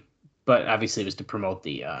 3, but obviously it was to promote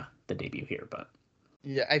the debut here. But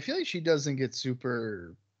yeah, I feel like she doesn't get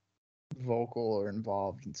super vocal or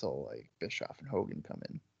involved until like Bischoff and Hogan come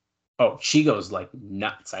in. Oh, she goes like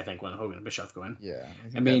nuts, I think, when Hogan and Bischoff go in. Yeah,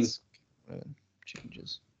 I mean,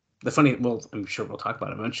 changes. The funny, well, I'm sure we'll talk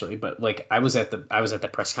about it eventually, but like I was at the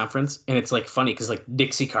press conference, and it's like funny because like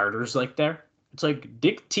Dixie Carter's like there. It's like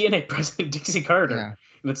TNA president Dixie Carter, Yeah.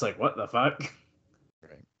 and it's like what the fuck.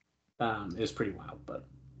 Right. It was pretty wild, but.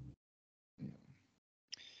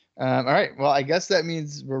 All right. Well, I guess that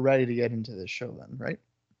means we're ready to get into this show then, right?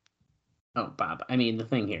 Oh, Bob. I mean, the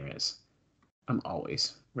thing here is, I'm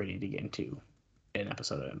always ready to get into an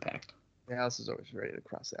episode of Impact. Dallas is always ready to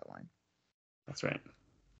cross that line. That's right.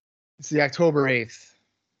 It's the October 8th,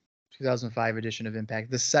 2005 edition of Impact,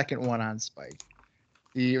 the second one on Spike.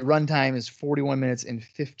 The runtime is 41 minutes and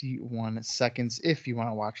 51 seconds. If you want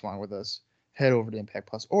to watch along with us, head over to Impact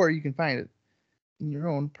Plus, or you can find it in your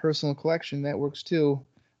own personal collection. That works too.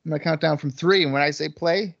 I'm going to count down from 3, and when I say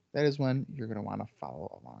play, that is when you're going to want to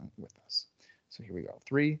follow along with us. So here we go.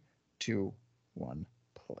 3, 2, 1,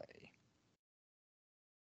 play.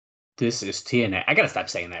 This is TNA. I got to stop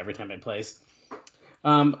saying that every time it plays.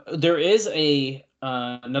 There is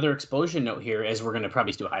another explosion note here, as we're going to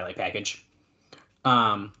probably do a highlight package.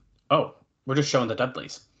 We're just showing the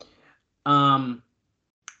Dudleys.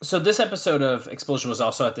 So this episode of Explosion was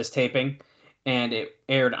also at this taping, and it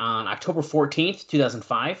aired on October 14th,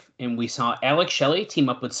 2005, and we saw Alex Shelley team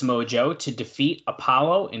up with Samoa Joe to defeat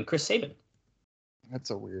Apollo and Chris Sabin.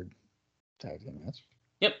 That's a weird tag team match.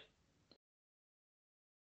 Yep.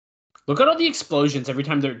 Look at all the explosions every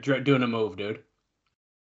time they're doing a move, dude.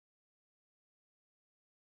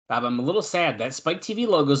 Bob, I'm a little sad. That Spike TV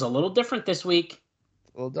logo is a little different this week.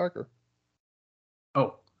 A little darker.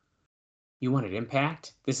 Oh, you wanted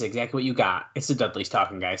Impact? This is exactly what you got. It's the Dudleys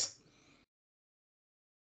talking, guys.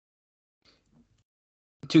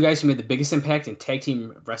 Two guys who made the biggest impact in tag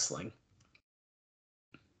team wrestling.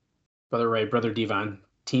 Brother Ray, Brother Devon,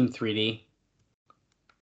 Team 3D.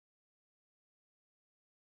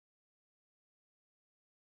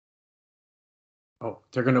 Oh,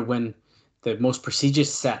 they're going to win the most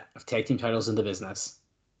prestigious set of tag team titles in the business.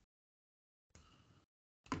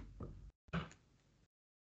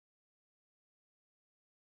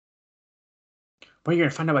 Well, you're going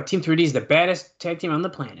to find out about Team 3D is the baddest tag team on the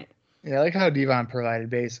planet. Yeah, I like how Devon provided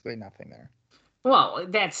basically nothing there. Well,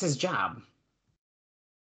 that's his job.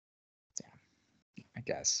 Yeah, I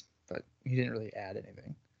guess. But he didn't really add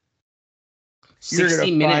anything.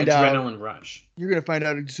 60-minute adrenaline rush. You're going to find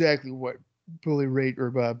out exactly what Bully Ray or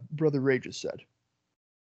Brother Ray just said.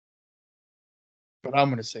 But I'm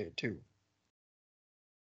going to say it too.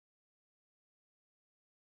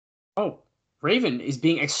 Oh, Raven is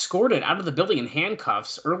being escorted out of the building in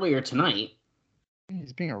handcuffs earlier tonight.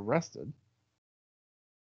 He's being arrested.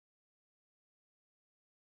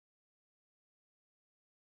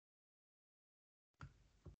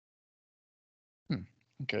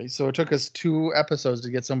 Okay, so it took us 2 episodes to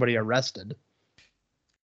get somebody arrested.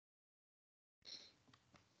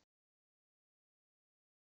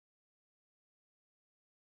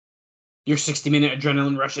 Your 60-minute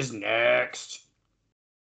adrenaline rush is next.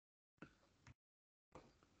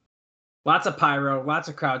 Lots of pyro, lots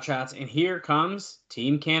of crowd shots, and here comes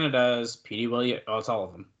Team Canada's PD Williams. Oh, it's all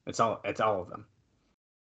of them. It's all of them.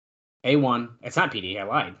 A1. It's not PD. I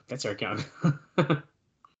lied. That's Eric Young. And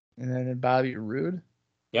then Bobby Roode.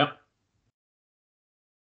 Yep.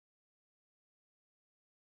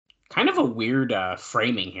 Kind of a weird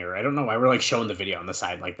framing here. I don't know why we're like showing the video on the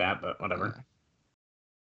side like that, but whatever.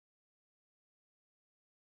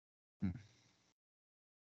 Yeah.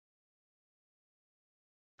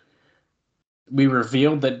 we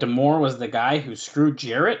revealed that D'Amore was the guy who screwed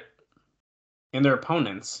Jarrett and their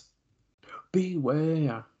opponents.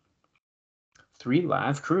 Beware. 3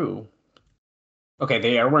 Live Crew. Okay,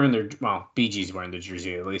 they are wearing their... Well, BG's wearing the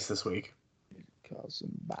jersey at least this week.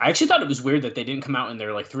 I actually thought it was weird that they didn't come out in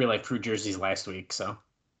their 3 Live Crew jerseys last week, so...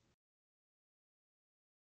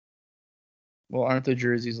 Well, aren't the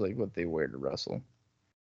jerseys like what they wear to wrestle?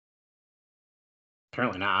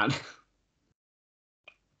 Apparently not.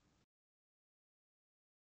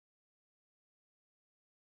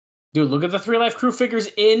 Dude, look at the 3 Live Crew figures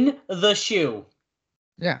in the shoe.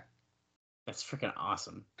 Yeah. That's freaking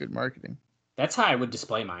awesome. Good marketing. That's how I would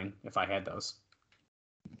display mine if I had those.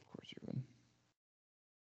 Of course you would.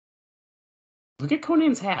 Look at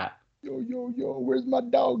Conan's hat. Yo, where's my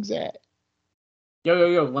dogs at?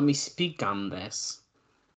 Yo, let me speak on this.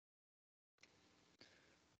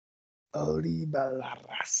 Oliva la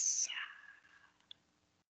raza.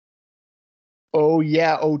 Oh,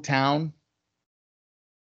 yeah, O-Town.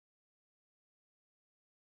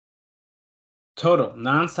 Total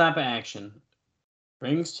nonstop action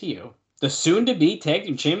brings to you the soon-to-be tag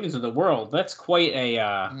team champions of the world. That's quite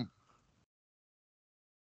a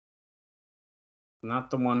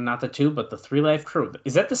not the 1, not the 2, but the 3 Live Crew.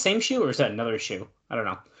 Is that the same shoe or is that another shoe? I don't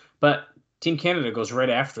know. But Team Canada goes right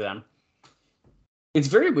after them. It's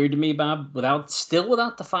very weird to me, Bob, without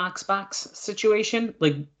the Fox box situation.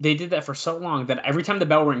 Like, they did that for so long that every time the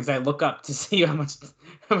bell rings, I look up to see how much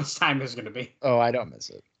time there's going to be. Oh, I don't miss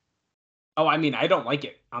it. Oh, I mean, I don't like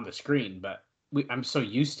it on the screen, but I'm so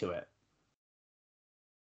used to it.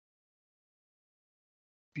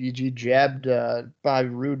 BG jabbed Bobby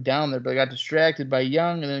Roode down there, but got distracted by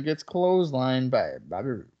Young, and then gets clotheslined by Bobby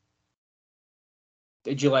Roode.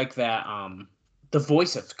 Did you like that? The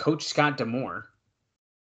voice of Coach Scott D'Amore.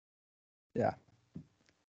 Yeah.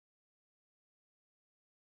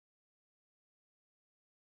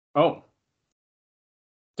 Oh.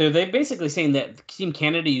 They're basically saying that Team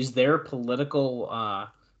Canada used their political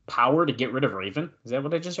power to get rid of Raven. Is that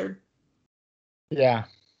what I just heard? Yeah.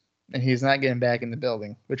 And he's not getting back in the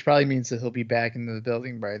building, which probably means that he'll be back in the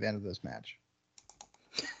building by the end of this match.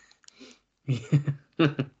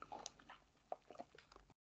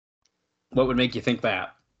 What would make you think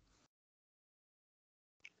that?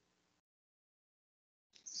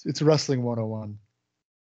 It's Wrestling 101.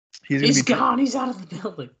 He's gone. He's out of the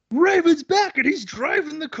building. Raven's back and he's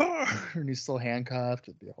driving the car. And he's still handcuffed.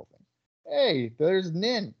 It'd be a whole thing. Hey, there's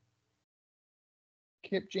Nin.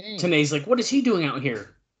 Kip James. TNA's like, what is he doing out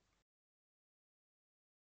here?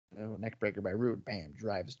 Oh, neck breaker by Roode. Bam.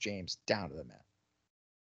 Drives James down to the mat.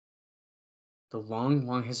 The long,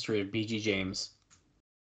 long history of BG James.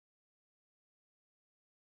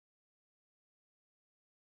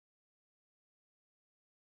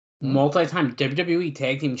 Multi-time WWE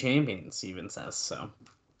Tag Team Champions, even says so.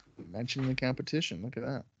 Mentioning the competition. Look at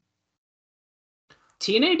that.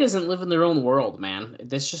 TNA doesn't live in their own world, man.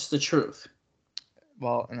 That's just the truth.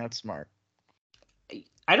 Well, and that's smart.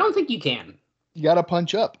 I don't think you can. You got to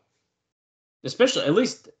punch up. Especially, at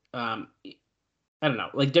least, I don't know.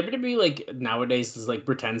 Like WWE, like nowadays, is like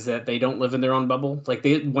pretends that they don't live in their own bubble. Like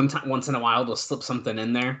they once in a while they'll slip something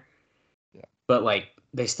in there. Yeah. But like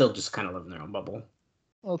they still just kind of live in their own bubble.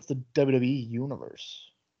 Well, it's the WWE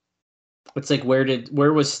universe. It's like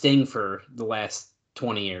where was Sting for the last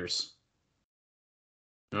 20 years?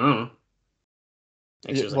 Oh.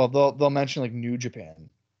 Well, they'll mention like New Japan,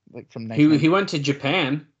 like from he went to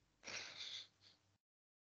Japan.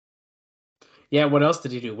 Yeah, what else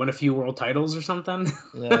did he do? Win a few world titles or something?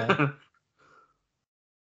 Yeah.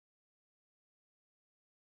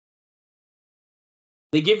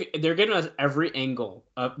 They're giving us every angle.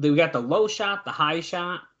 We got the low shot, the high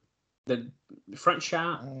shot, the front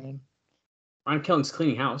shot. Ron Killing's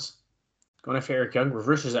cleaning house. Going after Eric Young,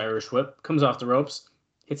 reverses Irish whip, comes off the ropes,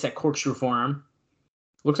 hits that corkscrew forearm.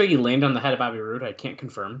 Looks like he landed on the head of Bobby Roode. I can't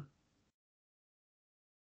confirm.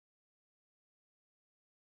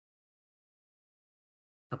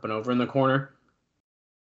 Up and over in the corner.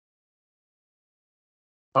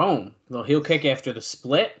 Boom. Little heel kick after the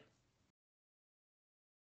split.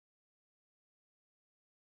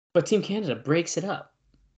 But Team Canada breaks it up.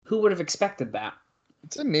 Who would have expected that?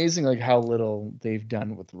 It's amazing, like how little they've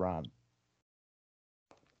done with Ron.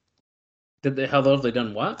 How little have they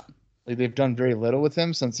done what? Like they've done very little with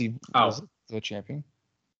him since he was the champion.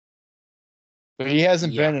 But he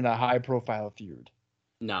hasn't been in a high-profile feud.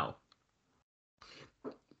 No.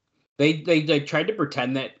 They tried to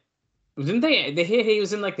pretend that didn't they? He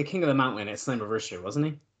was in like the King of the Mountain at Slammiversary, wasn't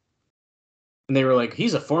he? And they were like,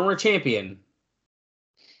 he's a former champion.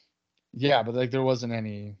 Yeah, but like there wasn't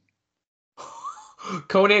any.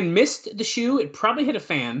 Conan missed the shoe. It probably hit a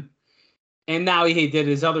fan. And now he did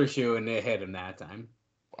his other shoe, and it hit him that time.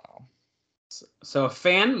 Wow. So a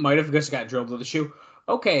fan might have just got drilled with a shoe.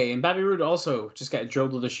 Okay, and Bobby Roode also just got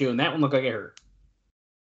drilled with a shoe, and that one looked like it hurt.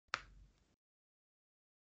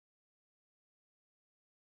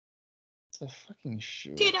 It's a fucking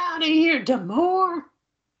shoe. Get out of here, D'Amore!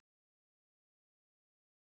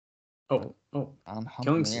 Oh. On hump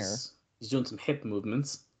Killings in air. he's doing some hip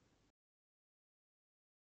movements.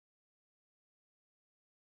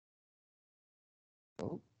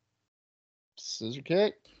 Oh. Scissor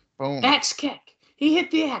kick. Boom. Axe kick. He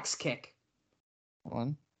hit the axe kick.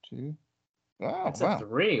 1, 2. Wow. That's a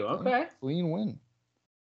 3. Okay. Clean win.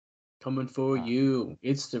 Coming for you.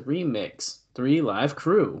 It's the remix. 3 live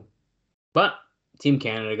crew. But Team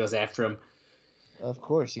Canada goes after him. Of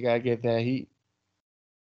course, you gotta get that heat.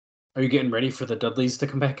 Are you getting ready for the Dudleys to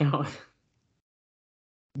come back out?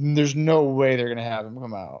 There's no way they're gonna have him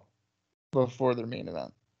come out before their main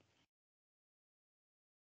event.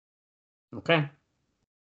 Okay.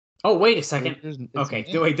 Oh, wait a second. It's Okay,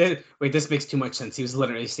 wait, this makes too much sense. He was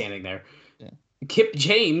literally standing there. Yeah. Kip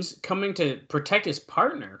James coming to protect his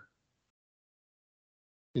partner.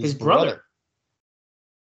 His brother.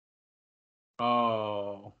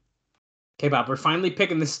 Oh. Okay, Bob, we're finally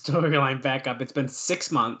picking this storyline back up. It's been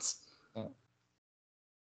 6 months. Yeah.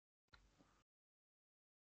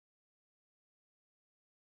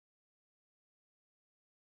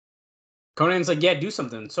 Conan's like, yeah, do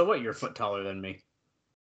something. So what? You're a foot taller than me.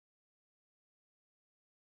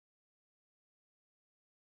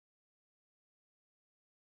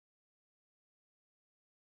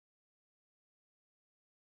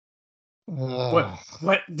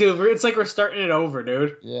 What, dude? It's like we're starting it over,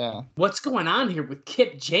 dude. Yeah. What's going on here with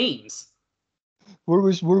Kip James? What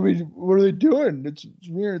are they doing? It's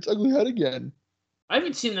weird. It's ugly head again. I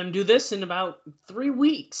haven't seen them do this in about 3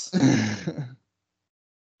 weeks.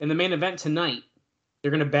 In the main event tonight,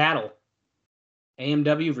 they're gonna battle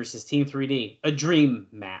AMW versus Team 3D, a dream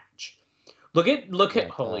match. Look at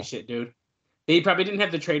holy shit, dude. They probably didn't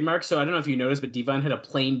have the trademark, so I don't know if you noticed, but Devon had a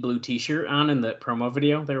plain blue T-shirt on in the promo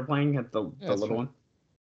video they were playing at the little one.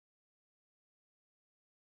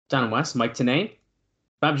 Don West, Mike Tenay.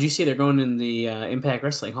 Bob, did you see they're going in the Impact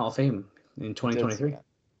Wrestling Hall of Fame in 2023?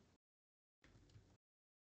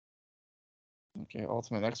 Okay,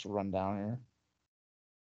 Ultimate X rundown here.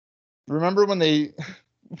 Remember when they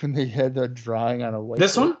had the drawing on a whiteboard?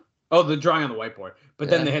 This one? Oh, the drawing on the whiteboard. But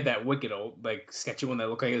then they had that wicked old, like, sketchy one that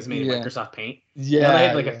looked like it was made in Microsoft Paint. Yeah. And they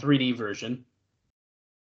had, like, a 3D version.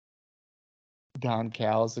 Don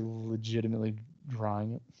Callis like, legitimately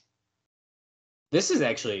drawing it. This is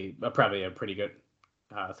actually probably a pretty good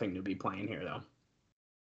thing to be playing here, though.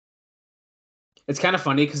 It's kind of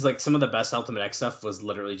funny because, like, some of the best Ultimate X stuff was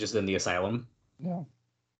literally just in the Asylum. Yeah.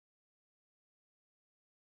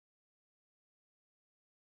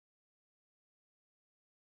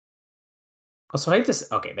 Also, I hate this.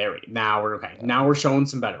 Okay, there we go. Now we're okay. Now we're showing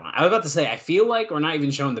some better ones. I was about to say, I feel like we're not even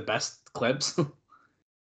showing the best clips.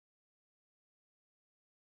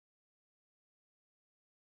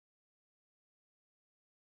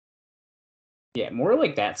 Yeah, more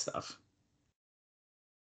like that stuff.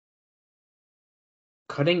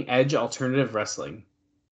 Cutting Edge Alternative Wrestling.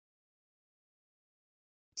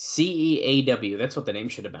 CEAW. That's what the name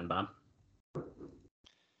should have been, Bob.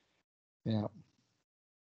 Yeah.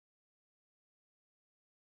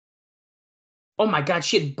 Oh my God,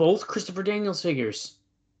 she had both Christopher Daniels figures.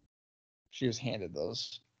 She was handed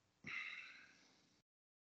those.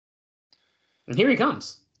 And here he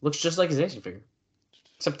comes. Looks just like his action figure.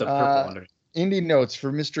 Except the purple under. Indie notes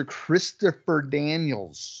for Mr. Christopher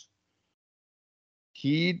Daniels.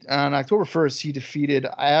 He, on October 1st, he defeated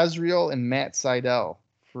Azrael and Matt Sydal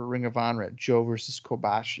for Ring of Honor at Joe versus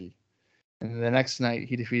Kobashi. And the next night,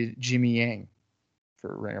 he defeated Jimmy Yang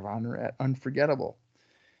for Ring of Honor at Unforgettable.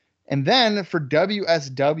 And then for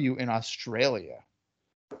WSW in Australia,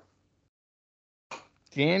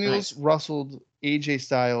 Daniels wrestled AJ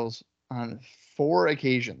Styles on 4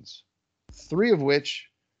 occasions, 3 of which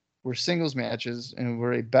were singles matches and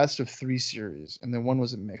were a best of 3 series. And then one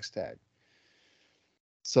was a mixed tag.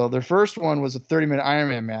 So their first one was a 30-minute Iron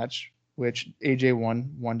Man match, which AJ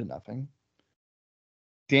won 1-0.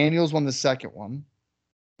 Daniels won the second one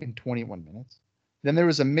in 21 minutes. Then there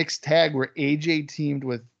was a mixed tag where AJ teamed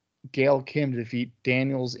with Gail Kim to defeat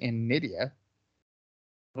Daniels and Nydia.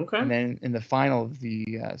 Okay. And then in the final of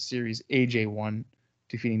the series, AJ won,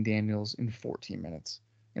 defeating Daniels in 14 minutes.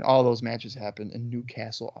 And all those matches happened in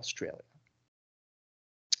Newcastle, Australia.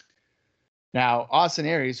 Now, Austin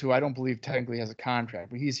Aries, who I don't believe technically has a contract,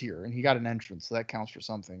 but he's here and he got an entrance, so that counts for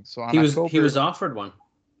something. So on he was offered one.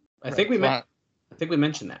 I think we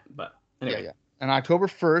mentioned that, but anyway. Yeah. On October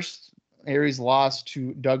 1st, Aries lost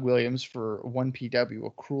to Doug Williams for 1PW, a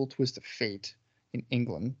cruel twist of fate in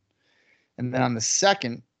England. And then on the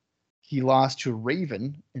 2nd, he lost to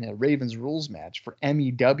Raven in a Ravens rules match for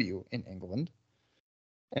MEW in England.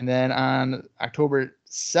 And then on October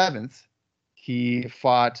 7th, he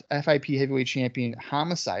fought FIP heavyweight champion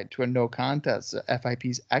Homicide to a no contest at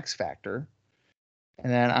FIP's X Factor.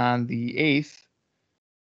 And then on the 8th,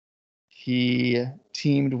 he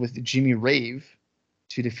teamed with Jimmy Rave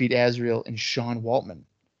to defeat Azrael and Sean Waltman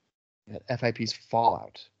at FIP's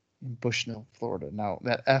Fallout in Bushnell, Florida. Now,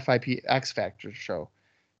 that FIP X Factor show,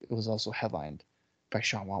 it was also headlined by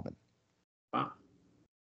Sean Waltman. Wow.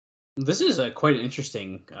 This is quite an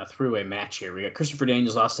interesting three-way match here. We got Christopher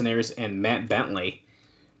Daniels, Austin Aries, and Matt Bentley.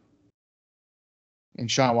 And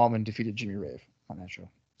Sean Waltman defeated Jimmy Rave on that show.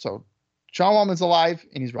 So Sean Waltman's alive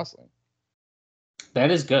and he's wrestling.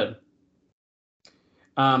 That is good.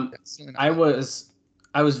 I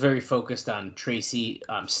was very focused on Tracy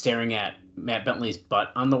staring at Matt Bentley's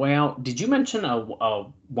butt on the way out. Did you mention a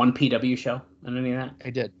 1PW show on any of that?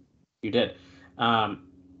 I did. You did.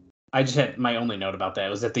 I just had my only note about that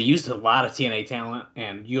was that they used a lot of TNA talent,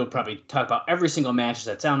 and you'll probably talk about every single match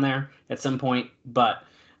that's on there at some point. But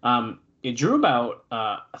it drew about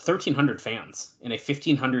 1,300 fans in a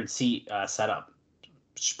 1,500 seat setup,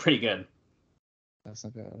 which is pretty good. That's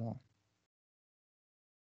not bad at all.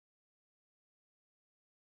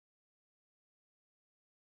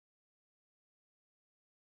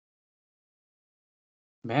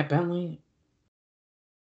 Matt Bentley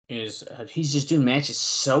he's just doing matches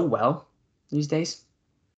so well these days.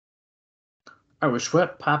 Irish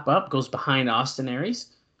Whip pop up, goes behind Austin Aries.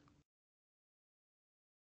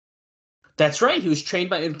 That's right. He was trained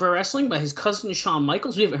for wrestling by his cousin Shawn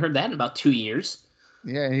Michaels. We haven't heard that in about 2 years.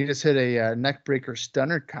 Yeah, and he just hit a neck breaker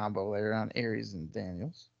stunner combo there on Aries and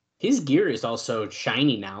Daniels. His gear is also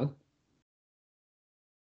shiny now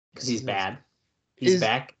because he's bad. He's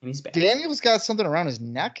back, and he's back. Daniels got something around his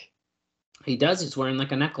neck? He does. He's wearing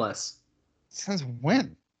like a necklace. Since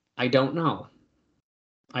when? I don't know.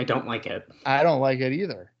 I don't like it. I don't like it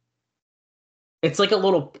either. It's like a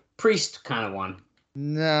little priest kind of one.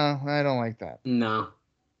 No, I don't like that. No.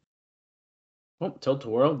 Oh, tilt to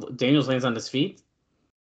world. Daniels lands on his feet.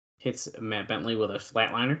 Hits Matt Bentley with a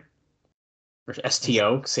flatliner. Or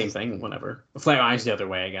STO, same thing, whatever. Flatliner's the other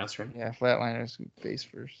way, I guess, right? Yeah, flatliner's face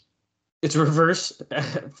first. It's reverse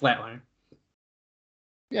flatliner.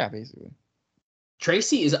 Yeah, basically.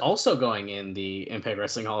 Tracy is also going in the Impact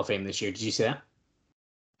Wrestling Hall of Fame this year. Did you see that?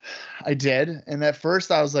 I did. And at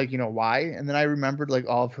first I was like, why? And then I remembered like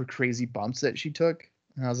all of her crazy bumps that she took.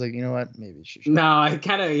 And I was like, you know what? Maybe she should. No, I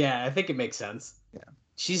think it makes sense. Yeah.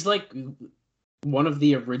 She's like one of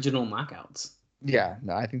the original knockouts. Yeah,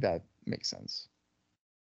 no, I think that makes sense.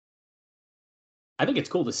 I think it's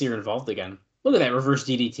cool to see her involved again. Look at that reverse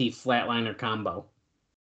DDT flatliner combo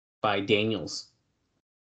by Daniels.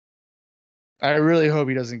 I really hope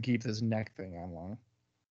he doesn't keep this neck thing on long.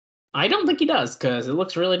 I don't think he does, because it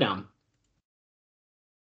looks really dumb.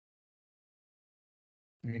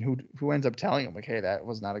 I mean, who ends up telling him, like, hey, that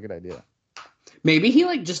was not a good idea? Maybe he,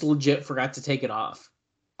 like, just legit forgot to take it off.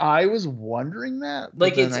 I was wondering that.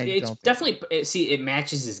 Like, it's definitely... See, it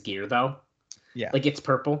matches his gear, though. Yeah. Like, it's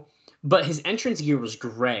purple. But his entrance gear was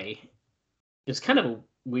gray. It's kind of a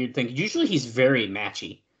weird thing. Usually he's very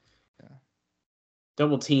matchy. Yeah.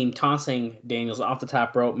 Double team, tossing Daniels off the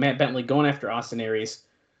top rope. Matt Bentley going after Austin Aries.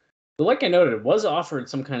 But like I noted, was offered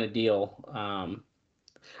some kind of deal.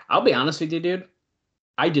 I'll be honest with you, dude.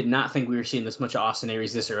 I did not think we were seeing this much Austin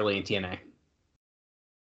Aries this early in TNA.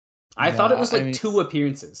 I thought it was like 2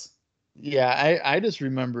 appearances. Yeah, I just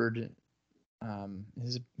remembered him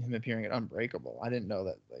appearing at Unbreakable. I didn't know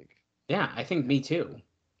that. Like. Yeah, I think me too.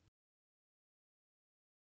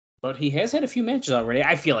 But he has had a few matches already.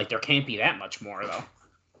 I feel like there can't be that much more, though.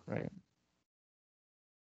 Right.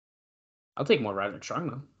 I'll take more Roderick Strong,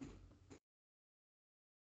 though.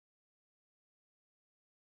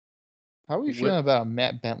 How are we feeling about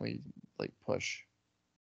Matt Bentley, like, push?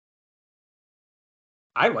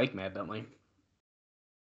 I like Matt Bentley.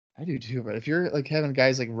 I do too, but if you're like having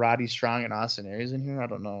guys like Roddy Strong and Austin Aries in here, I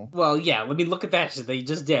don't know. Well, yeah, let me look at that shit they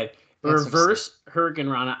just did. Reverse Hurricane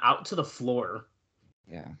Rana out to the floor.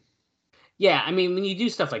 Yeah. Yeah, I mean, when you do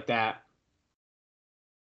stuff like that,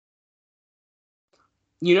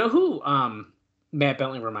 you know who Matt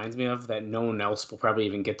Bentley reminds me of that no one else will probably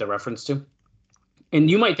even get the reference to? And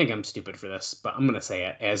you might think I'm stupid for this, but I'm going to say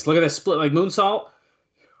it as, look at this split like moonsault.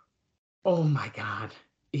 Oh my God.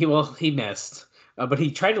 He missed, but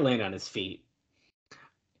he tried to land on his feet.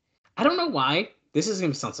 I don't know why. This is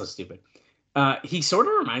gonna sound so stupid. He sort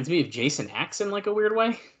of reminds me of Jason X in like a weird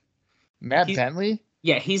way. Matt He's Bentley?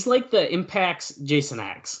 Yeah, he's like the Impact's Jason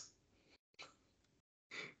X.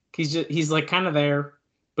 He's like kind of there,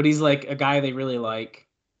 but he's like a guy they really like.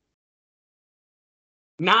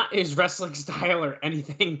 Not his wrestling style or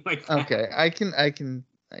anything like that. Okay, I can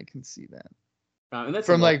see that. And that's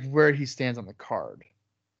a From little, like where he stands on the card.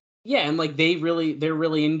 yeah, and like they're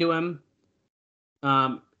really into him.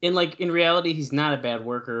 And like in reality, he's not a bad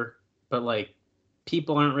worker, but like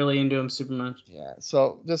people aren't really into him super much. Yeah,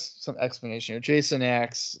 so just some explanation here. Jason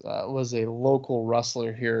Axe was a local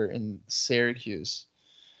wrestler here in Syracuse.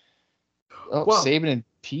 Oh, Well, Saban and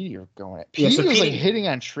Petey are going at. yeah, so Petey was like Petey, hitting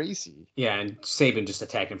on Tracy. yeah, and Saban just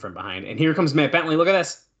attacked him from behind. And here comes Matt Bentley. Look at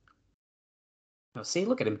this. Oh, see,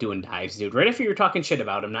 look at him doing dives, dude. Right after you're talking shit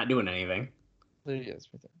about him not doing anything. There he is,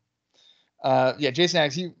 right there. Yeah, Jason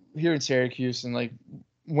Axe, he here in Syracuse, and like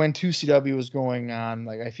when 2CW was going on,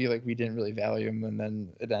 like I feel like we didn't really value him, and then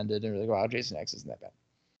it ended, and we're like, wow, Jason Axe isn't that bad.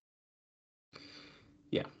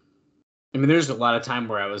 Yeah. I mean, there's a lot of time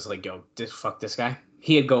where I was like, yo, fuck this guy.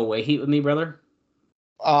 He'd go away heat with me, brother.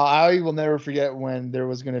 I will never forget when there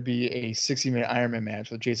was going to be a 60-minute Ironman match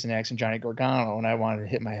with Jason Axe and Johnny Gargano, and I wanted to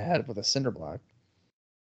hit my head with a cinder block.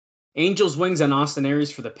 Angels wings on Austin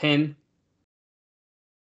Aries for the pin.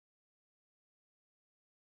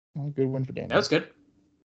 Well, good win for Daniels. That was good.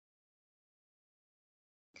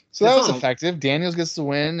 So that was effective. Daniels gets the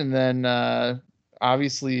win, and then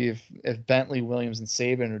obviously if Bentley, Williams, and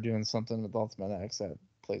Saban are doing something with Ultimate X, that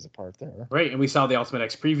plays a part there. Right, and we saw the Ultimate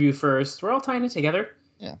X preview first. We're all tying it together.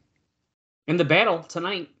 Yeah. And the battle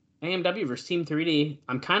tonight, AMW versus Team 3D.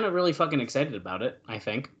 I'm kind of really fucking excited about it, I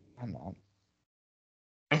think. I'm not.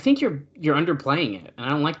 I think you're underplaying it, and I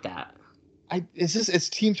don't like that. It's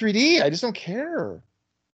Team 3D. I just don't care.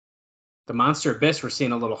 The Monster Abyss, we're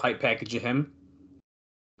seeing a little hype package of him.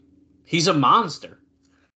 He's a monster.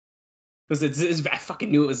 Because I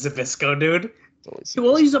fucking knew it was Zabisco, dude.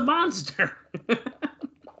 Well, he's a monster.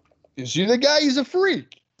 Is he the guy? He's a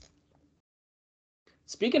freak.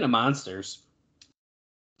 Speaking of monsters,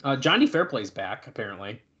 Johnny Fairplay's back,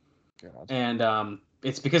 apparently. God. And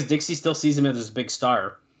it's because Dixie still sees him as this big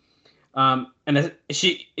star. And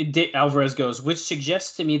Alvarez goes, which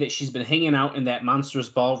suggests to me that she's been hanging out in that monstrous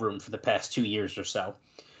ballroom for the past 2 years or so.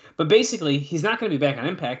 But basically, he's not going to be back on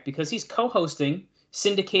Impact because he's co-hosting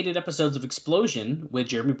syndicated episodes of Explosion with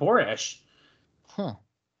Jeremy Borash. Huh.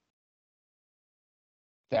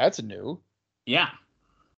 That's new. Yeah.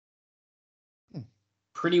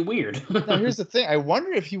 Pretty weird. Now, here's the thing. I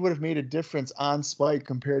wonder if he would have made a difference on Spike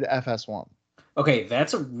compared to FS1. Okay,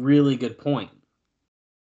 that's a really good point.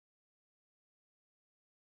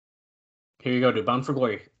 Here you go, dude. Bound for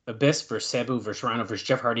Glory. Abyss versus Sabu versus Rhino versus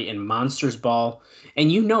Jeff Hardy in Monsters Ball.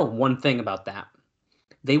 And you know one thing about that.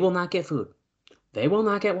 They will not get food. They will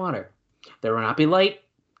not get water. There will not be light.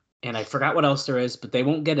 And I forgot what else there is, but they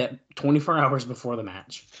won't get it 24 hours before the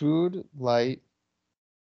match. Food, light,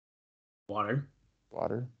 water.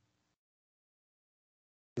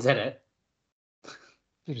 Is that it?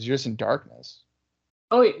 Because you're just in darkness.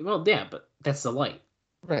 Oh, well, yeah, but that's the light.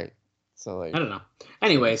 Right. So, like, I don't know.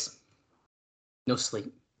 Anyways, no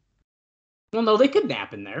sleep. Well, no, they could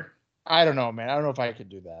nap in there. I don't know, man. I don't know if I could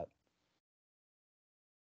do that.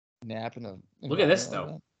 Nap in a. Look at this,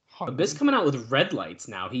 though. Abyss coming out with red lights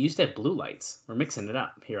now. He used to have blue lights. We're mixing it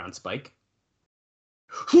up here on Spike.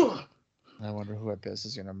 I wonder who Abyss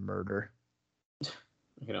is going to murder.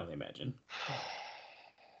 I can only imagine.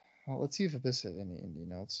 Well, let's see if Abyss has any indie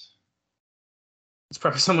notes. It's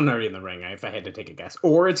probably someone already in the ring, if I had to take a guess.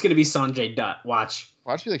 Or it's going to be Sanjay Dutt. Watch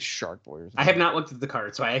be like Shark Boy or something. I have not looked at the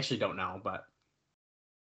card, so I actually don't know, but...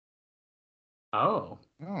 Oh,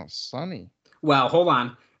 Sunny. Well, hold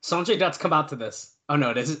on. Sanjay Dutt's come out to this. Oh,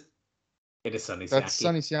 no, it is Sunny Siaki. That's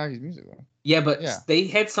Sunny Siaki's music, though. Yeah, but they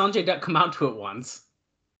had Sanjay Dutt come out to it once.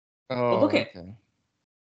 Oh, look at it.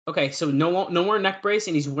 Okay, so no more neck brace,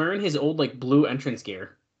 and he's wearing his old, like, blue entrance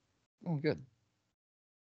gear. Oh, good.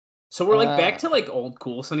 So we're, like, back to, like, old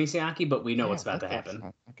cool Sunny Siaki, but we know what's about to happen.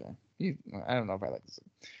 Okay. I don't know if I like this.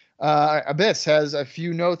 Abyss has a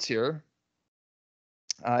few notes here.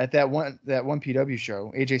 At that one PW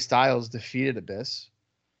show, AJ Styles defeated Abyss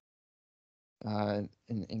in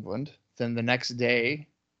England. Then the next day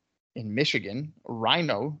in Michigan,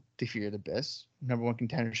 Rhino defeated Abyss, number one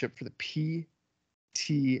contendership for the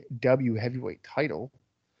PTW heavyweight title.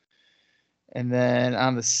 And then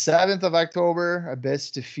on the 7th of October,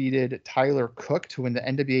 Abyss defeated Tyler Cook to win the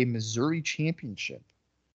NWA Missouri Championship,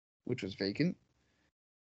 which was vacant.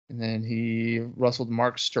 And then he wrestled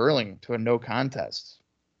Mark Sterling to a no contest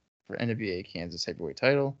for NWA Kansas Heavyweight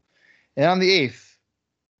title. And on the 8th,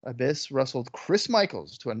 Abyss wrestled Chris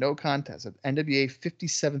Michaels to a no contest at NWA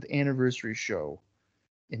 57th anniversary show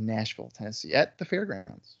in Nashville, Tennessee at the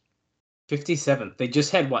fairgrounds. 57th. They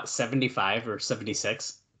just had, what, 75 or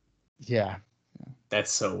 76? Yeah.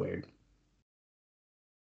 That's so weird.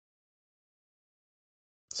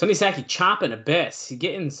 Sonny Saki chopping Abyss. He's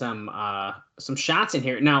getting some shots in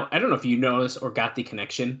here. Now, I don't know if you noticed or got the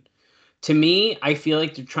connection. To me, I feel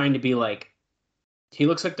like they're trying to be like, he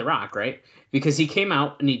looks like The Rock, right? Because he came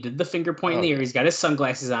out and he did the finger point in the air. He's got his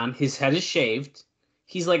sunglasses on. His head is shaved.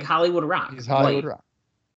 He's like Hollywood Rock. He's Hollywood Rock.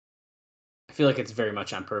 I feel like it's very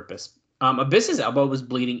much on purpose. Abyss's elbow was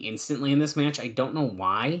bleeding instantly in this match. I don't know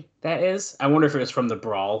why that is. I wonder if it was from the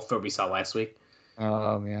brawl that we saw last week.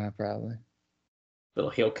 Yeah, probably.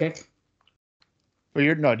 Little heel kick. But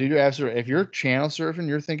you're absolutely. If you're channel surfing,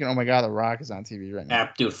 you're thinking, "Oh my God, The Rock is on TV right now."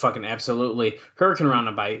 Dude, fucking absolutely. Hurricane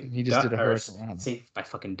Rana by he just did a Hurricane Rana. See, by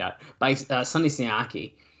fucking Dut by Sonny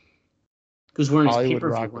Siaki, who's wearing his Hollywood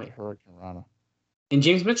pay-per-view Rock white. with Hurricane Rana. And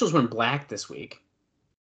James Mitchell's wearing black this week.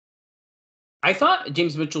 I thought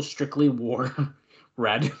James Mitchell strictly wore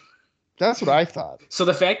red. That's what I thought. So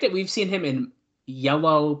the fact that we've seen him in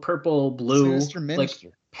yellow, purple, blue, like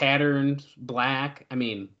patterned black, I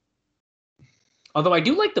mean, although I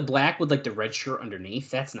do like the black with like the red shirt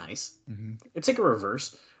underneath. That's nice. Mm-hmm. It's like a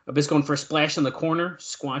reverse. Abyss going for a splash in the corner,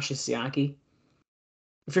 squashes Siaki.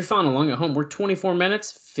 If you're following along at home, we're 24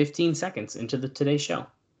 minutes, 15 seconds into the today's show.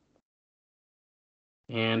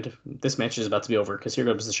 And this match is about to be over because here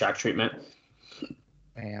goes the shock treatment.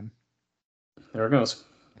 Bam. There it goes.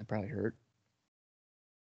 That probably hurt.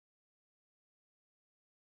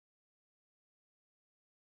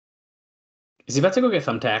 Is he about to go get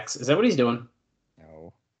thumbtacks? Is that what he's doing?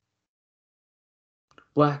 No.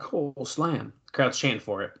 Black hole slam. The crowd's chanting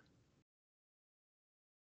for it.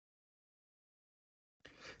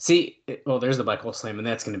 See, there's the black hole slam, and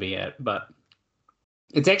that's going to be it. But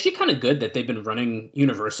it's actually kind of good that they've been running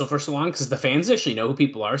Universal for so long because the fans actually know who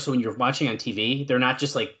people are. So when you're watching on TV, they're not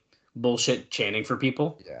just like bullshit chanting for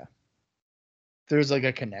people. Yeah. There's like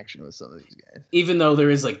a connection with some of these guys. Even though there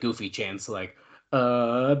is like goofy chants like,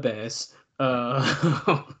 Abyss.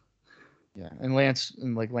 Yeah. And Lance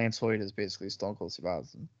Hoyt is basically Stone Cold Steve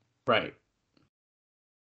Austin. Right.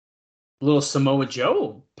 Little Samoa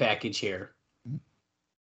Joe package here. Mm-hmm.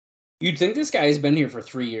 You'd think this guy has been here for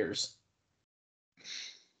 3 years.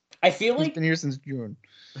 I feel like he's been here since June.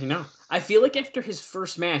 I know. I feel like after his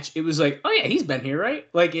first match, it was like, oh yeah, he's been here, right?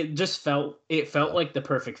 Like it felt like the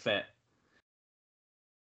perfect fit.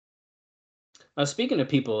 Speaking of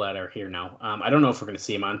people that are here now, I don't know if we're going to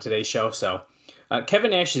see him on today's show. So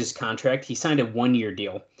Kevin Nash's contract, he signed a 1-year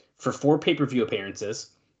deal for 4 pay-per-view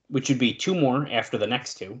appearances, which would be 2 more after the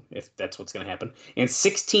next 2, if that's what's going to happen, and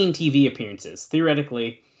 16 TV appearances.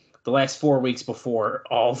 Theoretically, the last 4 weeks before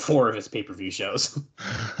all 4 of his pay-per-view shows.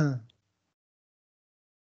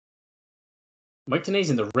 Mike Tenay's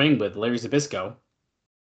in the ring with Larry Zbyszko.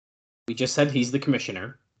 We just said he's the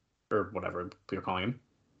commissioner, or whatever we're calling him.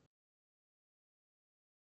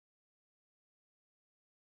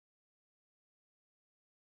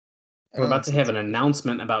 We're about to have an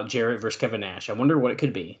announcement about Jarrett versus Kevin Nash. I wonder what it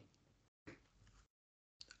could be.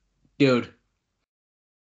 Dude.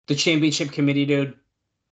 The championship committee, dude.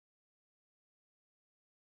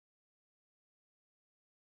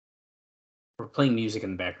 We're playing music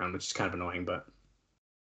in the background, which is kind of annoying, but...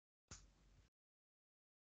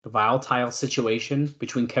 The volatile situation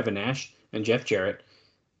between Kevin Nash and Jeff Jarrett.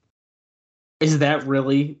 Is that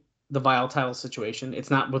really the volatile situation? It's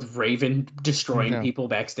not with Raven destroying people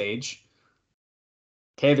backstage.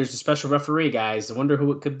 Okay, there's a special referee, guys. I wonder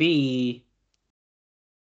who it could be.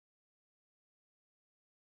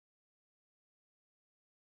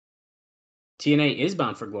 TNA is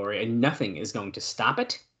bound for glory, and nothing is going to stop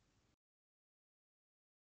it.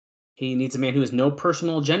 He needs a man who has no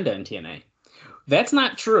personal agenda in TNA. That's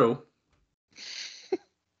not true.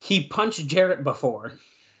 He punched Jarrett before.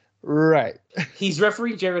 Right. He's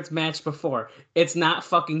refereed Jarrett's match before. It's not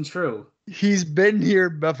fucking true. He's been here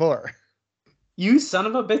before. You son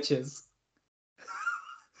of a bitches.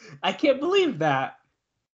 I can't believe that.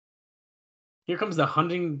 Here comes the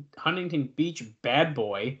Huntington Beach bad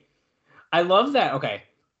boy. I love that. Okay.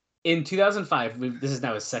 In 2005, this is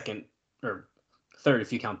now his second or third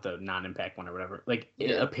if you count the non-impact one or whatever,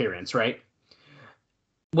 appearance, right?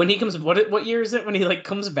 When he comes, what year is it when he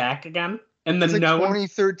comes back again? And then it's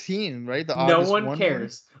 2013, right? No one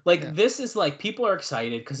cares. This is people are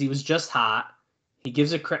excited because he was just hot. He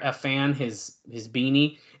gives a fan his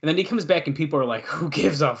beanie, And then he comes back and people are like, who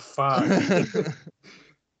gives a fuck?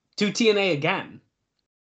 To TNA again.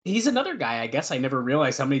 He's another guy, I guess. I never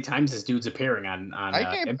realized how many times this dude's appearing on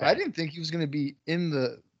I Impact. didn't think he was going to be in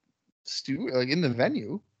the studio, like in the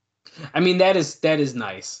venue. I mean, that is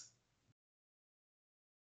nice.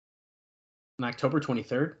 On October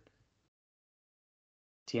 23rd,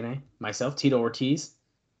 TNA, myself, Tito Ortiz,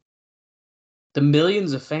 the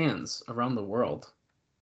millions of fans around the world.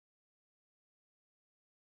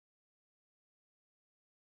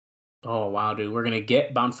 Oh, wow, dude. We're going to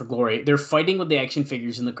get Bound for Glory. They're fighting with the action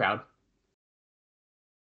figures in the crowd.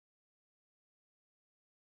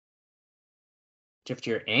 Jeff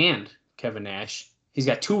Jarrett and Kevin Nash. He's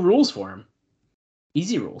got 2 rules for him.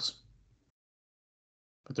 Easy rules.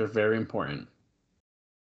 But they're very important.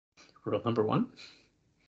 Rule number 1.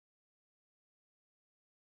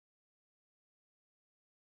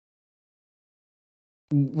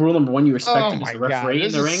 Rule number 1, you respect him as a referee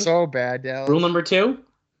in the ring. This is so bad, Dallas. Rule number 2,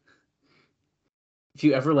 if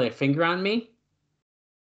you ever lay a finger on me,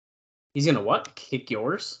 he's going to what? Kick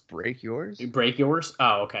yours? Break yours? You break yours?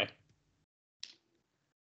 Oh, okay.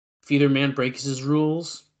 If either man breaks his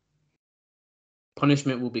rules,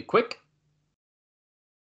 punishment will be quick.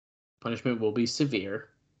 Punishment will be severe.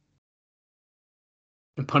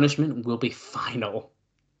 And punishment will be final.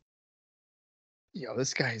 Yo,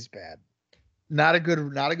 this guy's bad. Not a good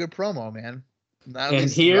promo, man. Not and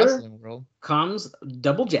here comes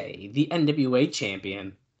Double J, the NWA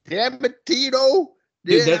champion. Damn it, Tito.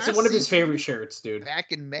 Dude, that's one of his favorite shirts, dude.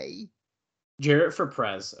 Back in May. Jarrett for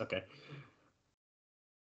Prez. Okay.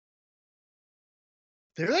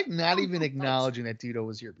 They're like not even acknowledging that Tito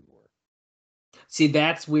was here before. See,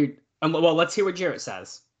 that's weird. Well, let's hear what Jarrett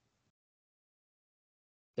says.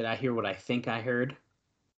 Did I hear what I think I heard?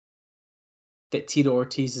 That Tito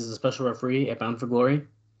Ortiz is a special referee at Bound for Glory?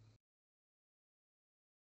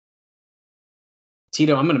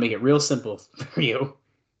 Tito, I'm going to make it real simple for you.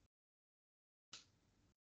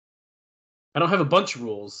 I don't have a bunch of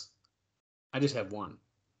rules. I just have one.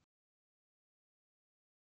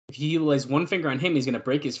 If you utilize one finger on him, he's going to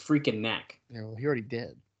break his freaking neck. Yeah, well, he already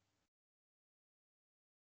did.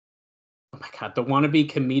 Oh my God, the wannabe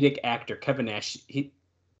comedic actor, Kevin Nash, he's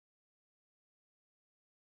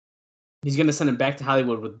going to send him back to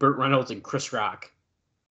Hollywood with Burt Reynolds and Chris Rock.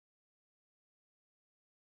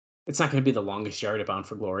 It's not going to be the longest yard at Bound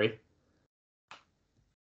for Glory.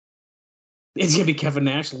 It's going to be Kevin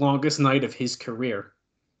Nash, longest night of his career.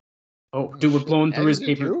 Oh, dude, we're blowing through his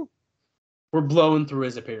paper. We're blowing through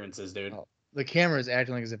his appearances, dude. Oh, the camera is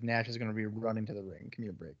acting like as if Nash is going to be running to the ring. Give me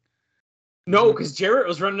a break. No, because Jarrett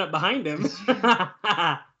was running up behind him.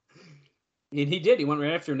 And he did. He went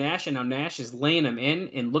right after Nash, and now Nash is laying him in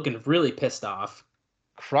and looking really pissed off.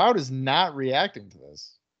 Crowd is not reacting to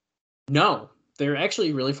this. No, they're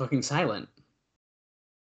actually really fucking silent.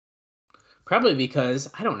 Probably because,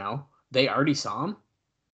 I don't know, they already saw him.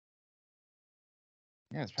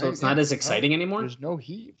 Yeah, so it's not as exciting anymore. There's no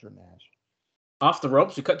heat for Nash. Off the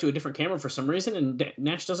ropes, we cut to a different camera for some reason, and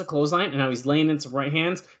Nash does a clothesline, and now he's laying in some right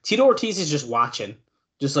hands. Tito Ortiz is just watching.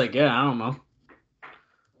 Just like, yeah, I don't know.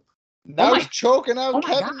 Now he's choking out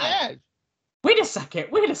Kevin Nash. Wait a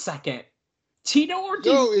second. Tito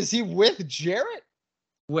Ortiz. Yo, is he with Jarrett?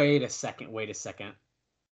 Wait a second.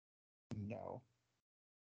 No.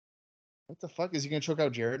 What the fuck? Is he going to choke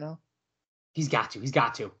out Jarrett now? He's got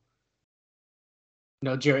to.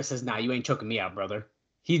 No, Jarrett says, nah, you ain't choking me out, brother.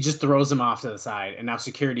 He just throws him off to the side, and now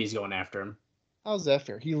security's going after him. How's that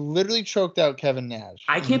fair? He literally choked out Kevin Nash.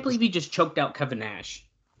 I can't believe he just choked out Kevin Nash.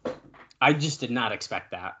 I just did not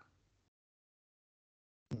expect that.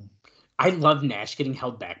 I love Nash getting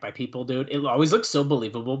held back by people, dude. It always looks so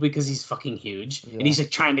believable because he's fucking huge, and he's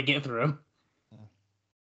like trying to get through him.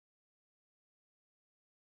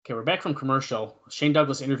 Okay, we're back from commercial. Shane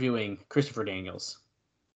Douglas interviewing Christopher Daniels.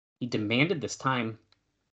 He demanded this time.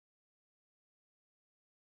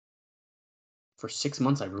 For 6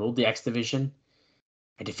 months, I ruled the X Division.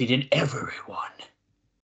 I defeated everyone.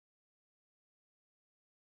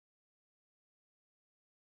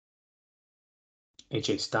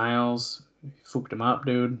 AJ Styles. Fooked him up,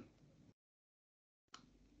 dude.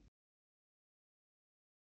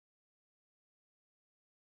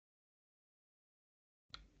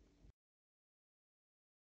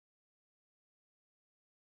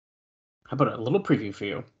 How about a little preview for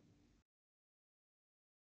you?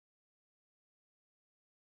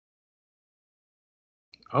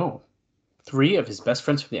 Oh, 3 of his best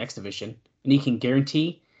friends from the X Division, and he can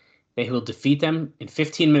guarantee that he will defeat them in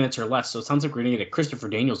 15 minutes or less. So it sounds like we're going to get a Christopher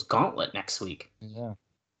Daniels gauntlet next week. Yeah.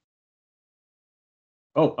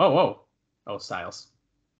 Oh, Styles.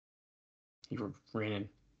 He ran in.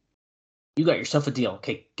 You got yourself a deal.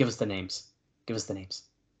 Okay, give us the names. Give us the names.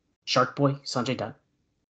 Shark Boy, Sanjay Dutt.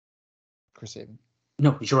 Chris Sabin.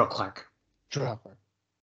 No, Jarrell Clark. Jarrell Clark.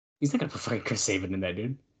 He's not going to put fucking Chris Sabin in that,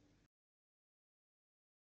 dude.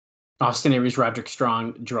 Austin Aries, Roderick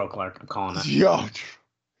Strong, Jarrell Clark. I'm calling it. Yo,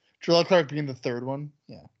 Jarrell Clark being the third one.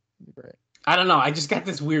 Yeah, great. I don't know. I just got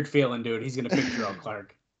this weird feeling, dude. He's going to pick Jarrell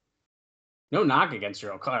Clark. No knock against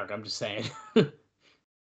Jarrell Clark. I'm just saying.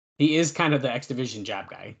 He is kind of the X Division job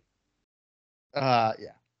guy.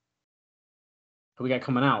 Yeah. Who we got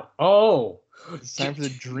coming out? Oh! It's time for the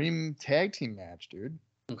Dream Tag Team match, dude.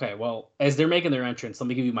 Okay, well, as they're making their entrance, let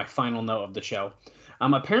me give you my final note of the show.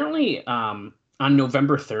 Apparently, on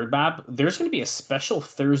November 3rd, Bob, there's going to be a special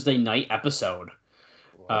Thursday night episode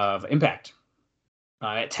of Impact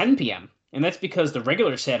at 10 p.m. And that's because the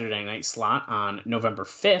regular Saturday night slot on November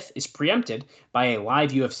 5th is preempted by a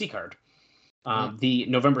live UFC card. The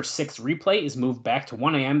November 6th replay is moved back to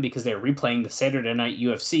 1 a.m. because they're replaying the Saturday night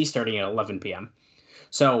UFC starting at 11 p.m.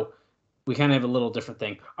 So we kind of have a little different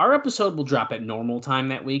thing. Our episode will drop at normal time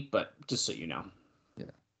that week, but just so you know. Yeah.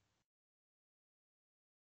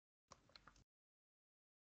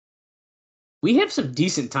 We have some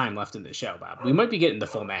decent time left in the show, Bob. We might be getting the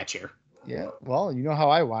full match here. Yeah. Well, you know how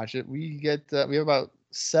I watch it. We have about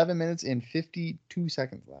 7 minutes and 52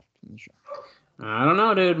 seconds left in the show. I don't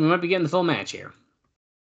know, dude. We might be getting the full match here.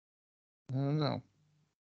 I don't know.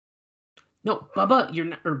 No, Bubba,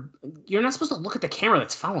 you're not supposed to look at the camera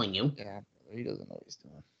that's following you. Yeah, he doesn't know what he's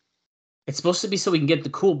doing. It's supposed to be so we can get the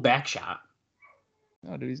cool back shot.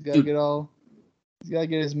 No, dude, he's got to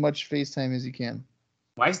get as much FaceTime as he can.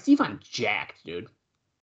 Why is Devon jacked, dude?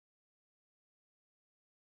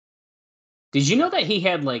 Did you know that he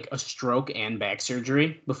had like a stroke and back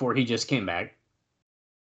surgery before he just came back?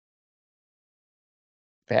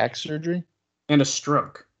 Back surgery? And a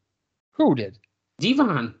stroke. Who did?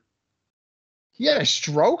 Devon. He had a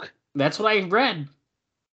stroke? That's what I read.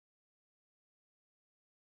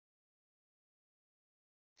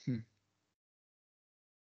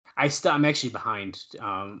 I'm actually behind.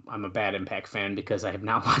 I'm a bad Impact fan because I have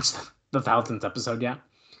not watched the 1000th episode yet.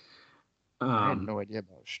 I had no idea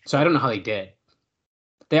about stroke. So I don't know how they did.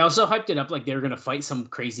 They also hyped it up like they were going to fight some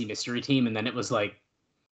crazy mystery team, and then it was like,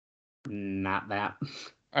 not that.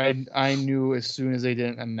 I knew as soon as they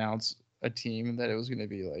didn't announce a team that it was going to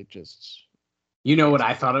be like just... You know what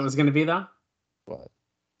I thought it was going to be, though? What?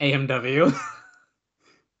 AMW.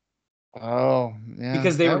 Oh, yeah.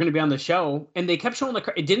 Because they were going to be on the show, and they kept showing the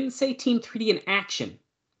card. It didn't say Team 3D in action.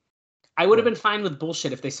 I would have been fine with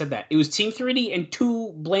bullshit if they said that. It was Team 3D and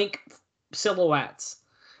two blank silhouettes.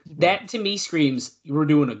 Right. That, to me, screams, you were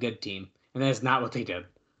doing a good team. And that is not what they did.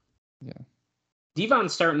 Yeah.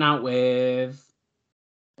 Devon's starting out with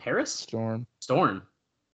Harris? Storm.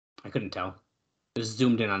 I couldn't tell. It was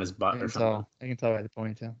zoomed in on his butt or something. I can tell by the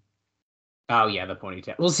ponytail. Oh, yeah, the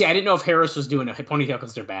ponytail. Well, see, I didn't know if Harris was doing a ponytail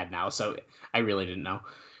because they're bad now, so I really didn't know.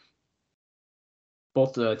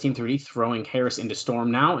 Both Team 3D throwing Harris into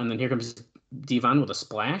Storm now, and then here comes Devon with a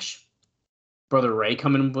splash. Brother Ray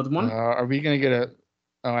coming with one. Are we going to get a...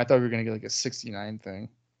 Oh, I thought we were going to get like a 69 thing.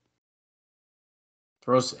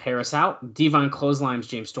 Throws Harris out. Devon clotheslines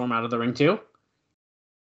James Storm out of the ring, too.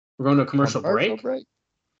 We're going to a commercial break.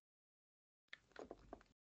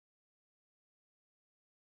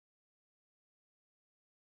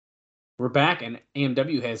 We're back, and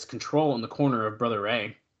AMW has control in the corner of Brother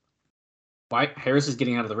Ray. Why Harris is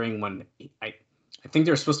getting out of the ring when I think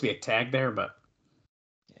there's supposed to be a tag there, but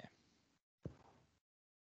yeah.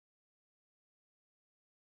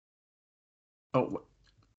 Oh,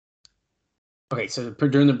 okay. So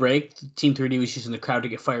during the break, Team 3D was using the crowd to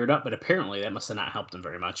get fired up, but apparently that must have not helped them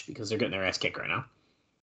very much because they're getting their ass kicked right now.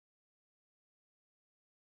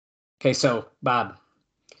 Okay, so Bob,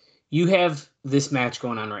 you have this match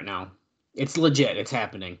going on right now. It's legit. It's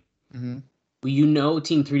happening. Mm-hmm. Well, you know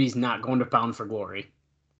Team 3D is not going to Bound for Glory.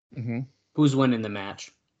 Mm-hmm. Who's winning the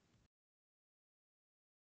match?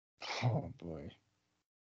 Oh, boy.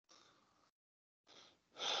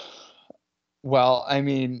 Well, I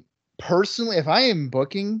mean, personally, if I am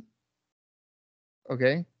booking,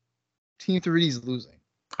 okay, Team 3D is losing.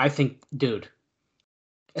 I think, dude,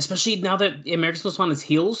 especially now that America's Most Wanted is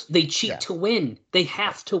heels, they cheat to win. They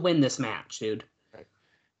have to win this match, dude. Right.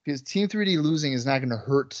 Because Team 3D losing is not going to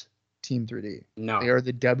hurt Team 3D. No. They are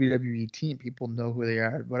the WWE team. People know who they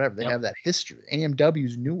are, whatever. They have that history.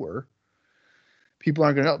 AMW's newer. People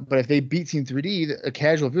aren't going to know. But if they beat Team 3D, a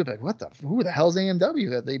casual view will be like, who the hell's AMW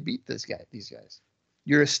that they beat these guys?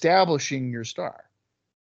 You're establishing your star,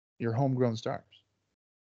 your homegrown stars.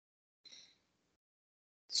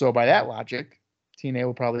 So by that logic, TNA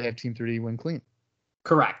will probably have Team 3D win clean.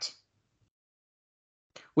 Correct.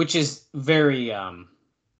 which is very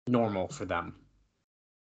normal for them.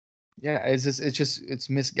 Yeah, it's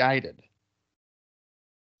misguided.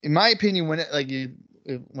 In my opinion, when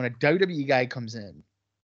when a WWE guy comes in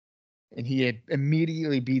and he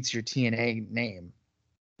immediately beats your TNA name,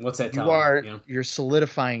 What's that telling you? You're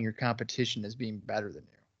solidifying your competition as being better than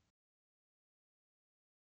you.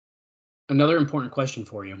 Another important question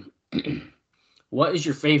for you. What is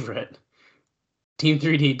your favorite Team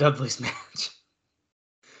 3D Dudley's match?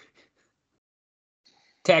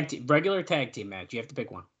 Regular tag team match. You have to pick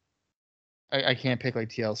one. I can't pick like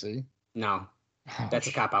TLC. No, that's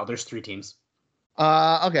a cop out. There's 3 teams.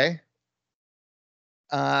 Okay.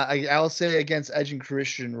 I'll say against Edge and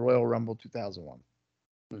Christian Royal Rumble 2001.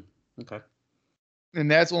 Okay. And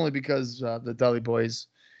that's only because the Dudley Boys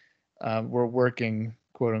were working,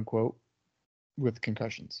 quote unquote, with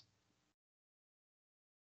concussions.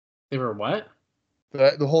 They were what?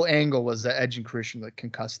 The whole angle was that Edge and Christian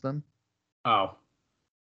concussed them. Oh.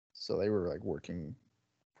 So they were working.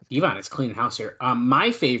 Devon is cleaning house here.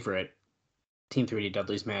 My favorite Team 3D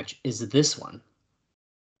Dudley's match is this one.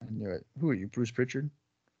 I knew it. Who are you, Bruce Pritchard?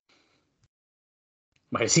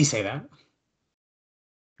 Why does he say that?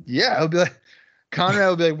 Yeah, I'll be like, Conrad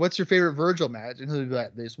will be like, "What's your favorite Virgil match?" And he'll be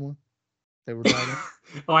like, "This one." They were talking.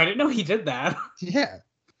 Oh, I didn't know he did that. Yeah.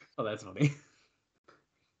 Oh, that's funny.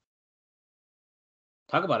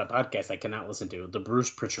 Talk about a podcast I cannot listen to. The Bruce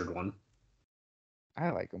Pritchard one. I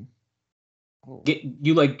like him. Oh.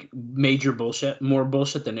 You like major bullshit, more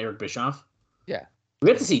bullshit than Eric Bischoff? Yeah. We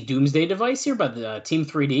got to see Doomsday Device here by the Team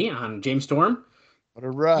 3D on James Storm. What a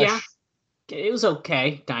rush. Yeah. It was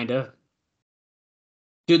okay, kind of.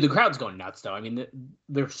 Dude, the crowd's going nuts, though. I mean,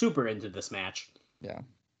 they're super into this match. Yeah.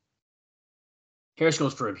 Harris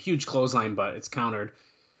goes for a huge clothesline, but it's countered.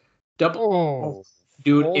 Dude,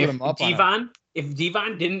 if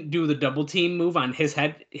Devon didn't do the double team move on his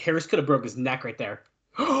head, Harris could have broke his neck right there.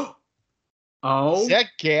 Oh. Is that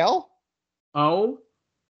Gail? Oh,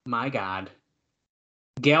 my God.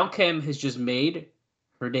 Gail Kim has just made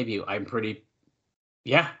her debut.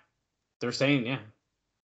 Yeah. They're saying, yeah.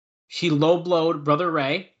 She low-blowed Brother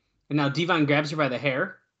Ray, and now Devon grabs her by the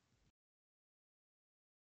hair.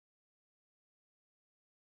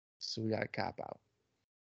 So we got a cop out.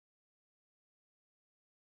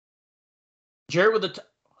 Jarrett with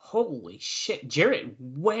holy shit. Jarrett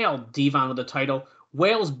wailed Devon with the title.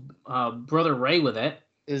 Wails Brother Ray with it.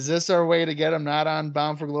 Is this our way to get him not on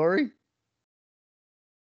Bound for Glory?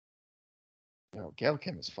 No, Gail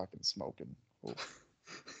Kim is fucking smoking. Oh.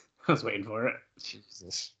 I was waiting for it.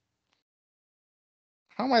 Jesus.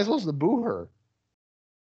 How am I supposed to boo her?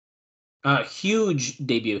 Huge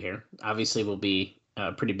debut here. Obviously will be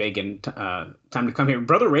pretty big and time to come here.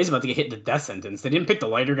 Brother Ray's about to get hit the death sentence. They didn't pick the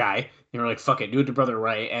lighter guy. They were like, fuck it, do it to Brother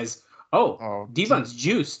Ray as, Devon's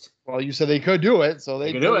juiced. Well, you said they could do it, so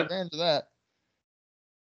they could do it. Advantage of that.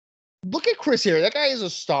 Look at Chris here. That guy is a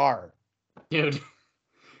star. Dude.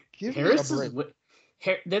 Harris is...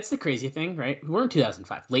 That's the crazy thing, right? We're in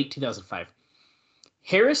 2005, late 2005.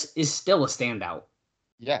 Harris is still a standout.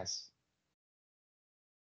 Yes.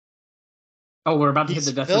 Oh, we're about to hit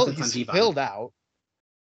the death sentence on Devon. He's filled out.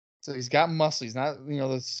 So he's got muscle. He's not,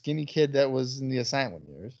 the skinny kid that was in the Asylum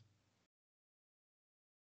years.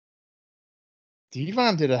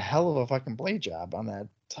 Devon did a hell of a fucking blade job on that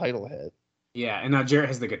title hit. Yeah, and now Jarrett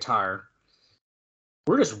has the guitar.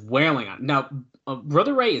 We're just wailing on. Now,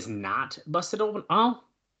 Brother Ray is not busted open. Oh.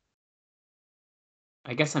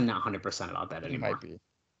 I guess I'm not 100% about that anymore. He might be.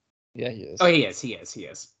 Yeah, he is. Oh, he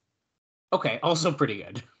is. Okay, also pretty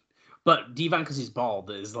good. But Devon, because he's bald,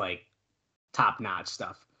 is like top-notch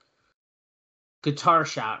stuff. Guitar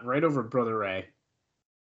shot right over Brother Ray.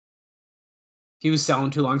 He was selling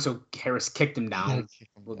too long, so Harris kicked him down.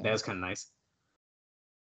 That was kind of nice.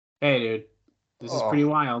 Hey, dude. This is pretty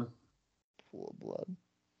wild. Pool of blood.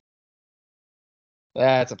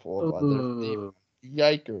 That's a pool of blood.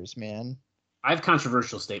 Yikers, man. I have a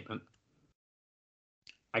controversial statement.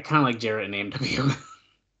 I kind of like Jarrett and AMW.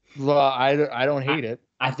 Well, I don't hate it.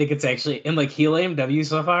 I think it's actually, in like heel AMW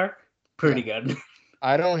so far, pretty good.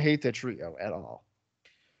 I don't hate the trio at all.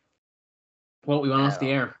 Well, we went off the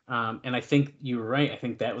air. And I think you were right. I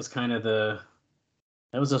think that was kind of that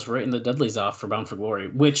was us writing the Dudleys off for Bound for Glory,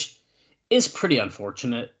 which is pretty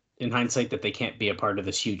unfortunate in hindsight that they can't be a part of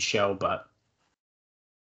this huge show, but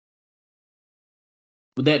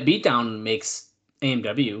that beatdown makes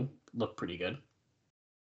AMW look pretty good.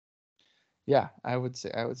 Yeah, I would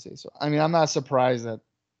say so. I mean, I'm not surprised that,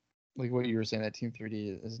 like what you were saying, that Team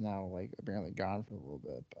 3D is now like apparently gone for a little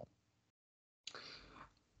bit, but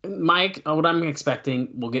Mike, what I'm expecting,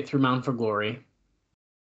 we'll get through Bound for Glory.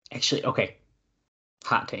 Actually, okay.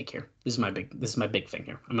 Hot take here. This is my big thing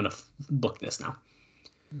here. I'm gonna book this now.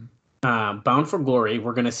 Bound for Glory.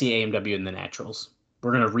 We're gonna see AMW in the Naturals.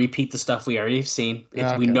 We're gonna repeat the stuff we already have seen.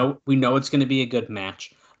 Okay. We know it's gonna be a good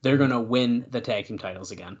match. They're gonna win the tag team titles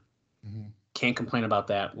again. Can't complain about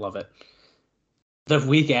that. Love it. The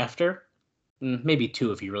week after, maybe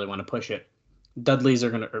 2 if you really want to push it. Team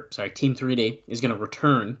 3D is gonna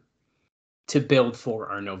return to build for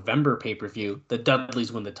our November pay-per-view. The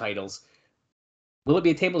Dudleys win the titles. Will it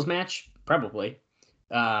be a tables match? Probably.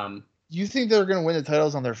 You think they're going to win the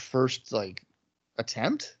titles on their first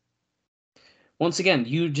attempt? Once again,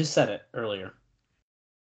 you just said it earlier.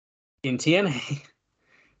 In TNA,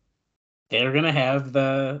 they're going to have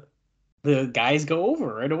the guys go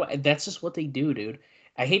over right away. That's just what they do, dude.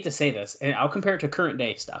 I hate to say this, and I'll compare it to current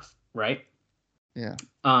day stuff, right? Yeah.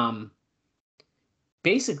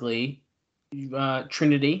 Basically,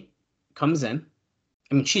 Trinity comes in.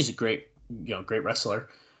 I mean, she's a great wrestler,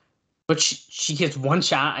 but she gets one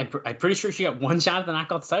shot. I'm pretty sure she got one shot at the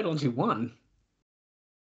knockout title and she won.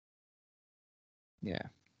 Yeah,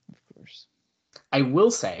 of course. I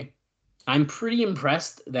will say, I'm pretty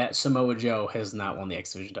impressed that Samoa Joe has not won the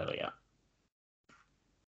X Division title yet.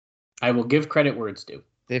 I will give credit where it's due.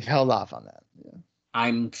 They've held off on that. Yeah.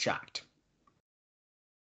 I'm shocked.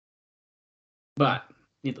 But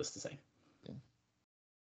needless to say.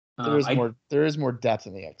 There is more depth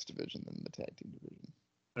in the X division than the tag team division.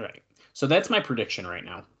 All right. So that's my prediction right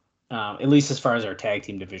now, at least as far as our tag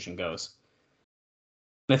team division goes.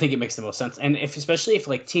 And I think it makes the most sense. And especially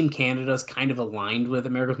if Team Canada's kind of aligned with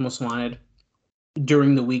America's Most Wanted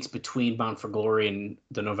during the weeks between Bound for Glory and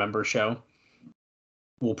the November show,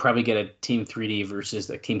 we'll probably get a Team 3D versus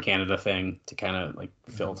the Team Canada thing to kind of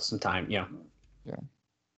fill some time. Yeah.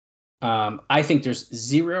 I think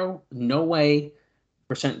there's no way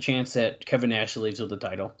 % chance that Kevin Nash leaves with the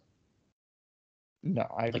title. No,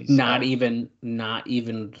 not even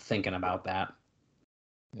thinking about that.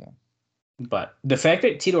 Yeah. But the fact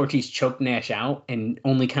that Tito Ortiz choked Nash out and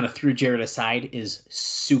only kind of threw Jarrett aside is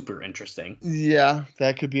super interesting. Yeah,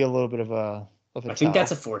 that could be a little bit of a I think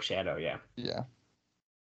that's a foreshadow, yeah. Yeah.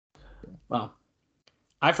 Well,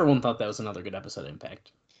 I for one thought that was another good episode of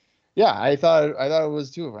Impact. Yeah, I thought it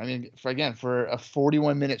was too. I mean, for a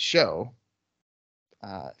 41-minute show,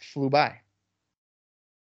 flew by.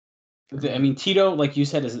 I mean, Tito, like you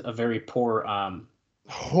said, is a very poor,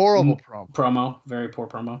 horrible promo. Very poor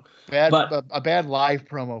promo. A bad live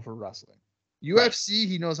promo for wrestling. UFC,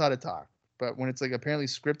 he knows how to talk, but when it's apparently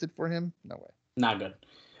scripted for him, no way. Not good.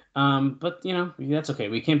 But that's okay.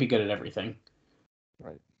 We can't be good at everything.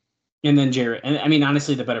 Right. And then Jarrett, and I mean,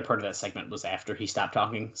 honestly, the better part of that segment was after he stopped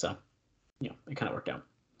talking, so it kind of worked out.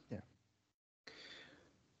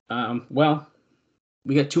 Yeah. Well,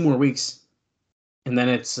 we got 2 more weeks, and then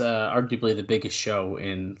it's arguably the biggest show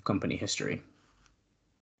in company history.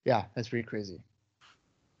 Yeah, that's pretty crazy.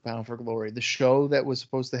 Bound for Glory, the show that was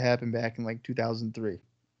supposed to happen back in 2003.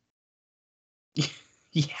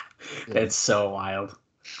 Yeah, that's so wild.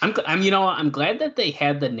 I'm glad that they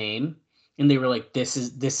had the name and they were like, this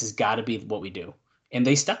has got to be what we do, and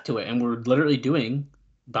they stuck to it, and we're literally doing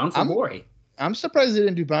Bound for Glory. I'm surprised they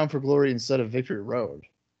didn't do Bound for Glory instead of Victory Road.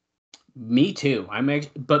 Me too.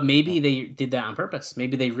 But maybe they did that on purpose.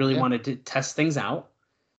 Maybe they really wanted to test things out,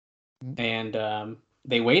 and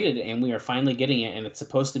they waited, and we are finally getting it, and it's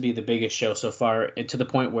supposed to be the biggest show so far, to the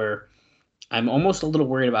point where I'm almost a little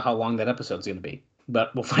worried about how long that episode's going to be.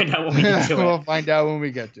 But we'll find out when we get to it. We'll find out when we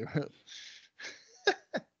get to it.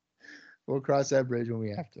 We'll cross that bridge when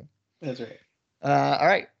we have to. That's right. All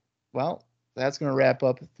right. Well, that's going to wrap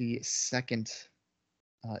up the second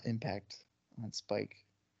Impact on Spike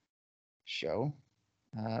show.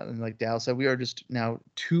 And like Dal said, we are just now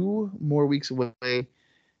 2 more weeks away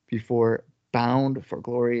before Bound for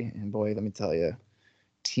Glory. And boy, let me tell you,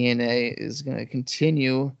 TNA is going to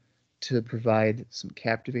continue to provide some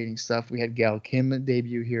captivating stuff. We had Gal Kim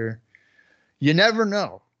debut here. You never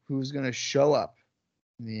know who's going to show up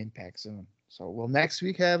in the Impact Zone. So will next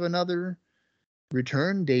week have another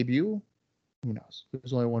return debut? Who knows?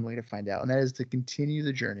 There's only one way to find out, and that is to continue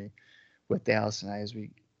the journey with Dallas and I as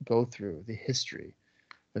we go through the history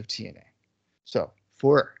of TNA. So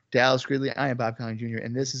for Dallas Gridley, I am Bob Conley Jr.,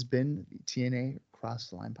 and this has been the TNA Cross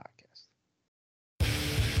the Line podcast.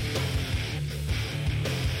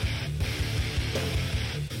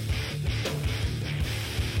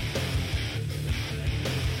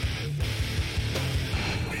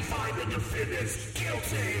 We find the defendants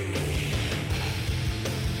guilty.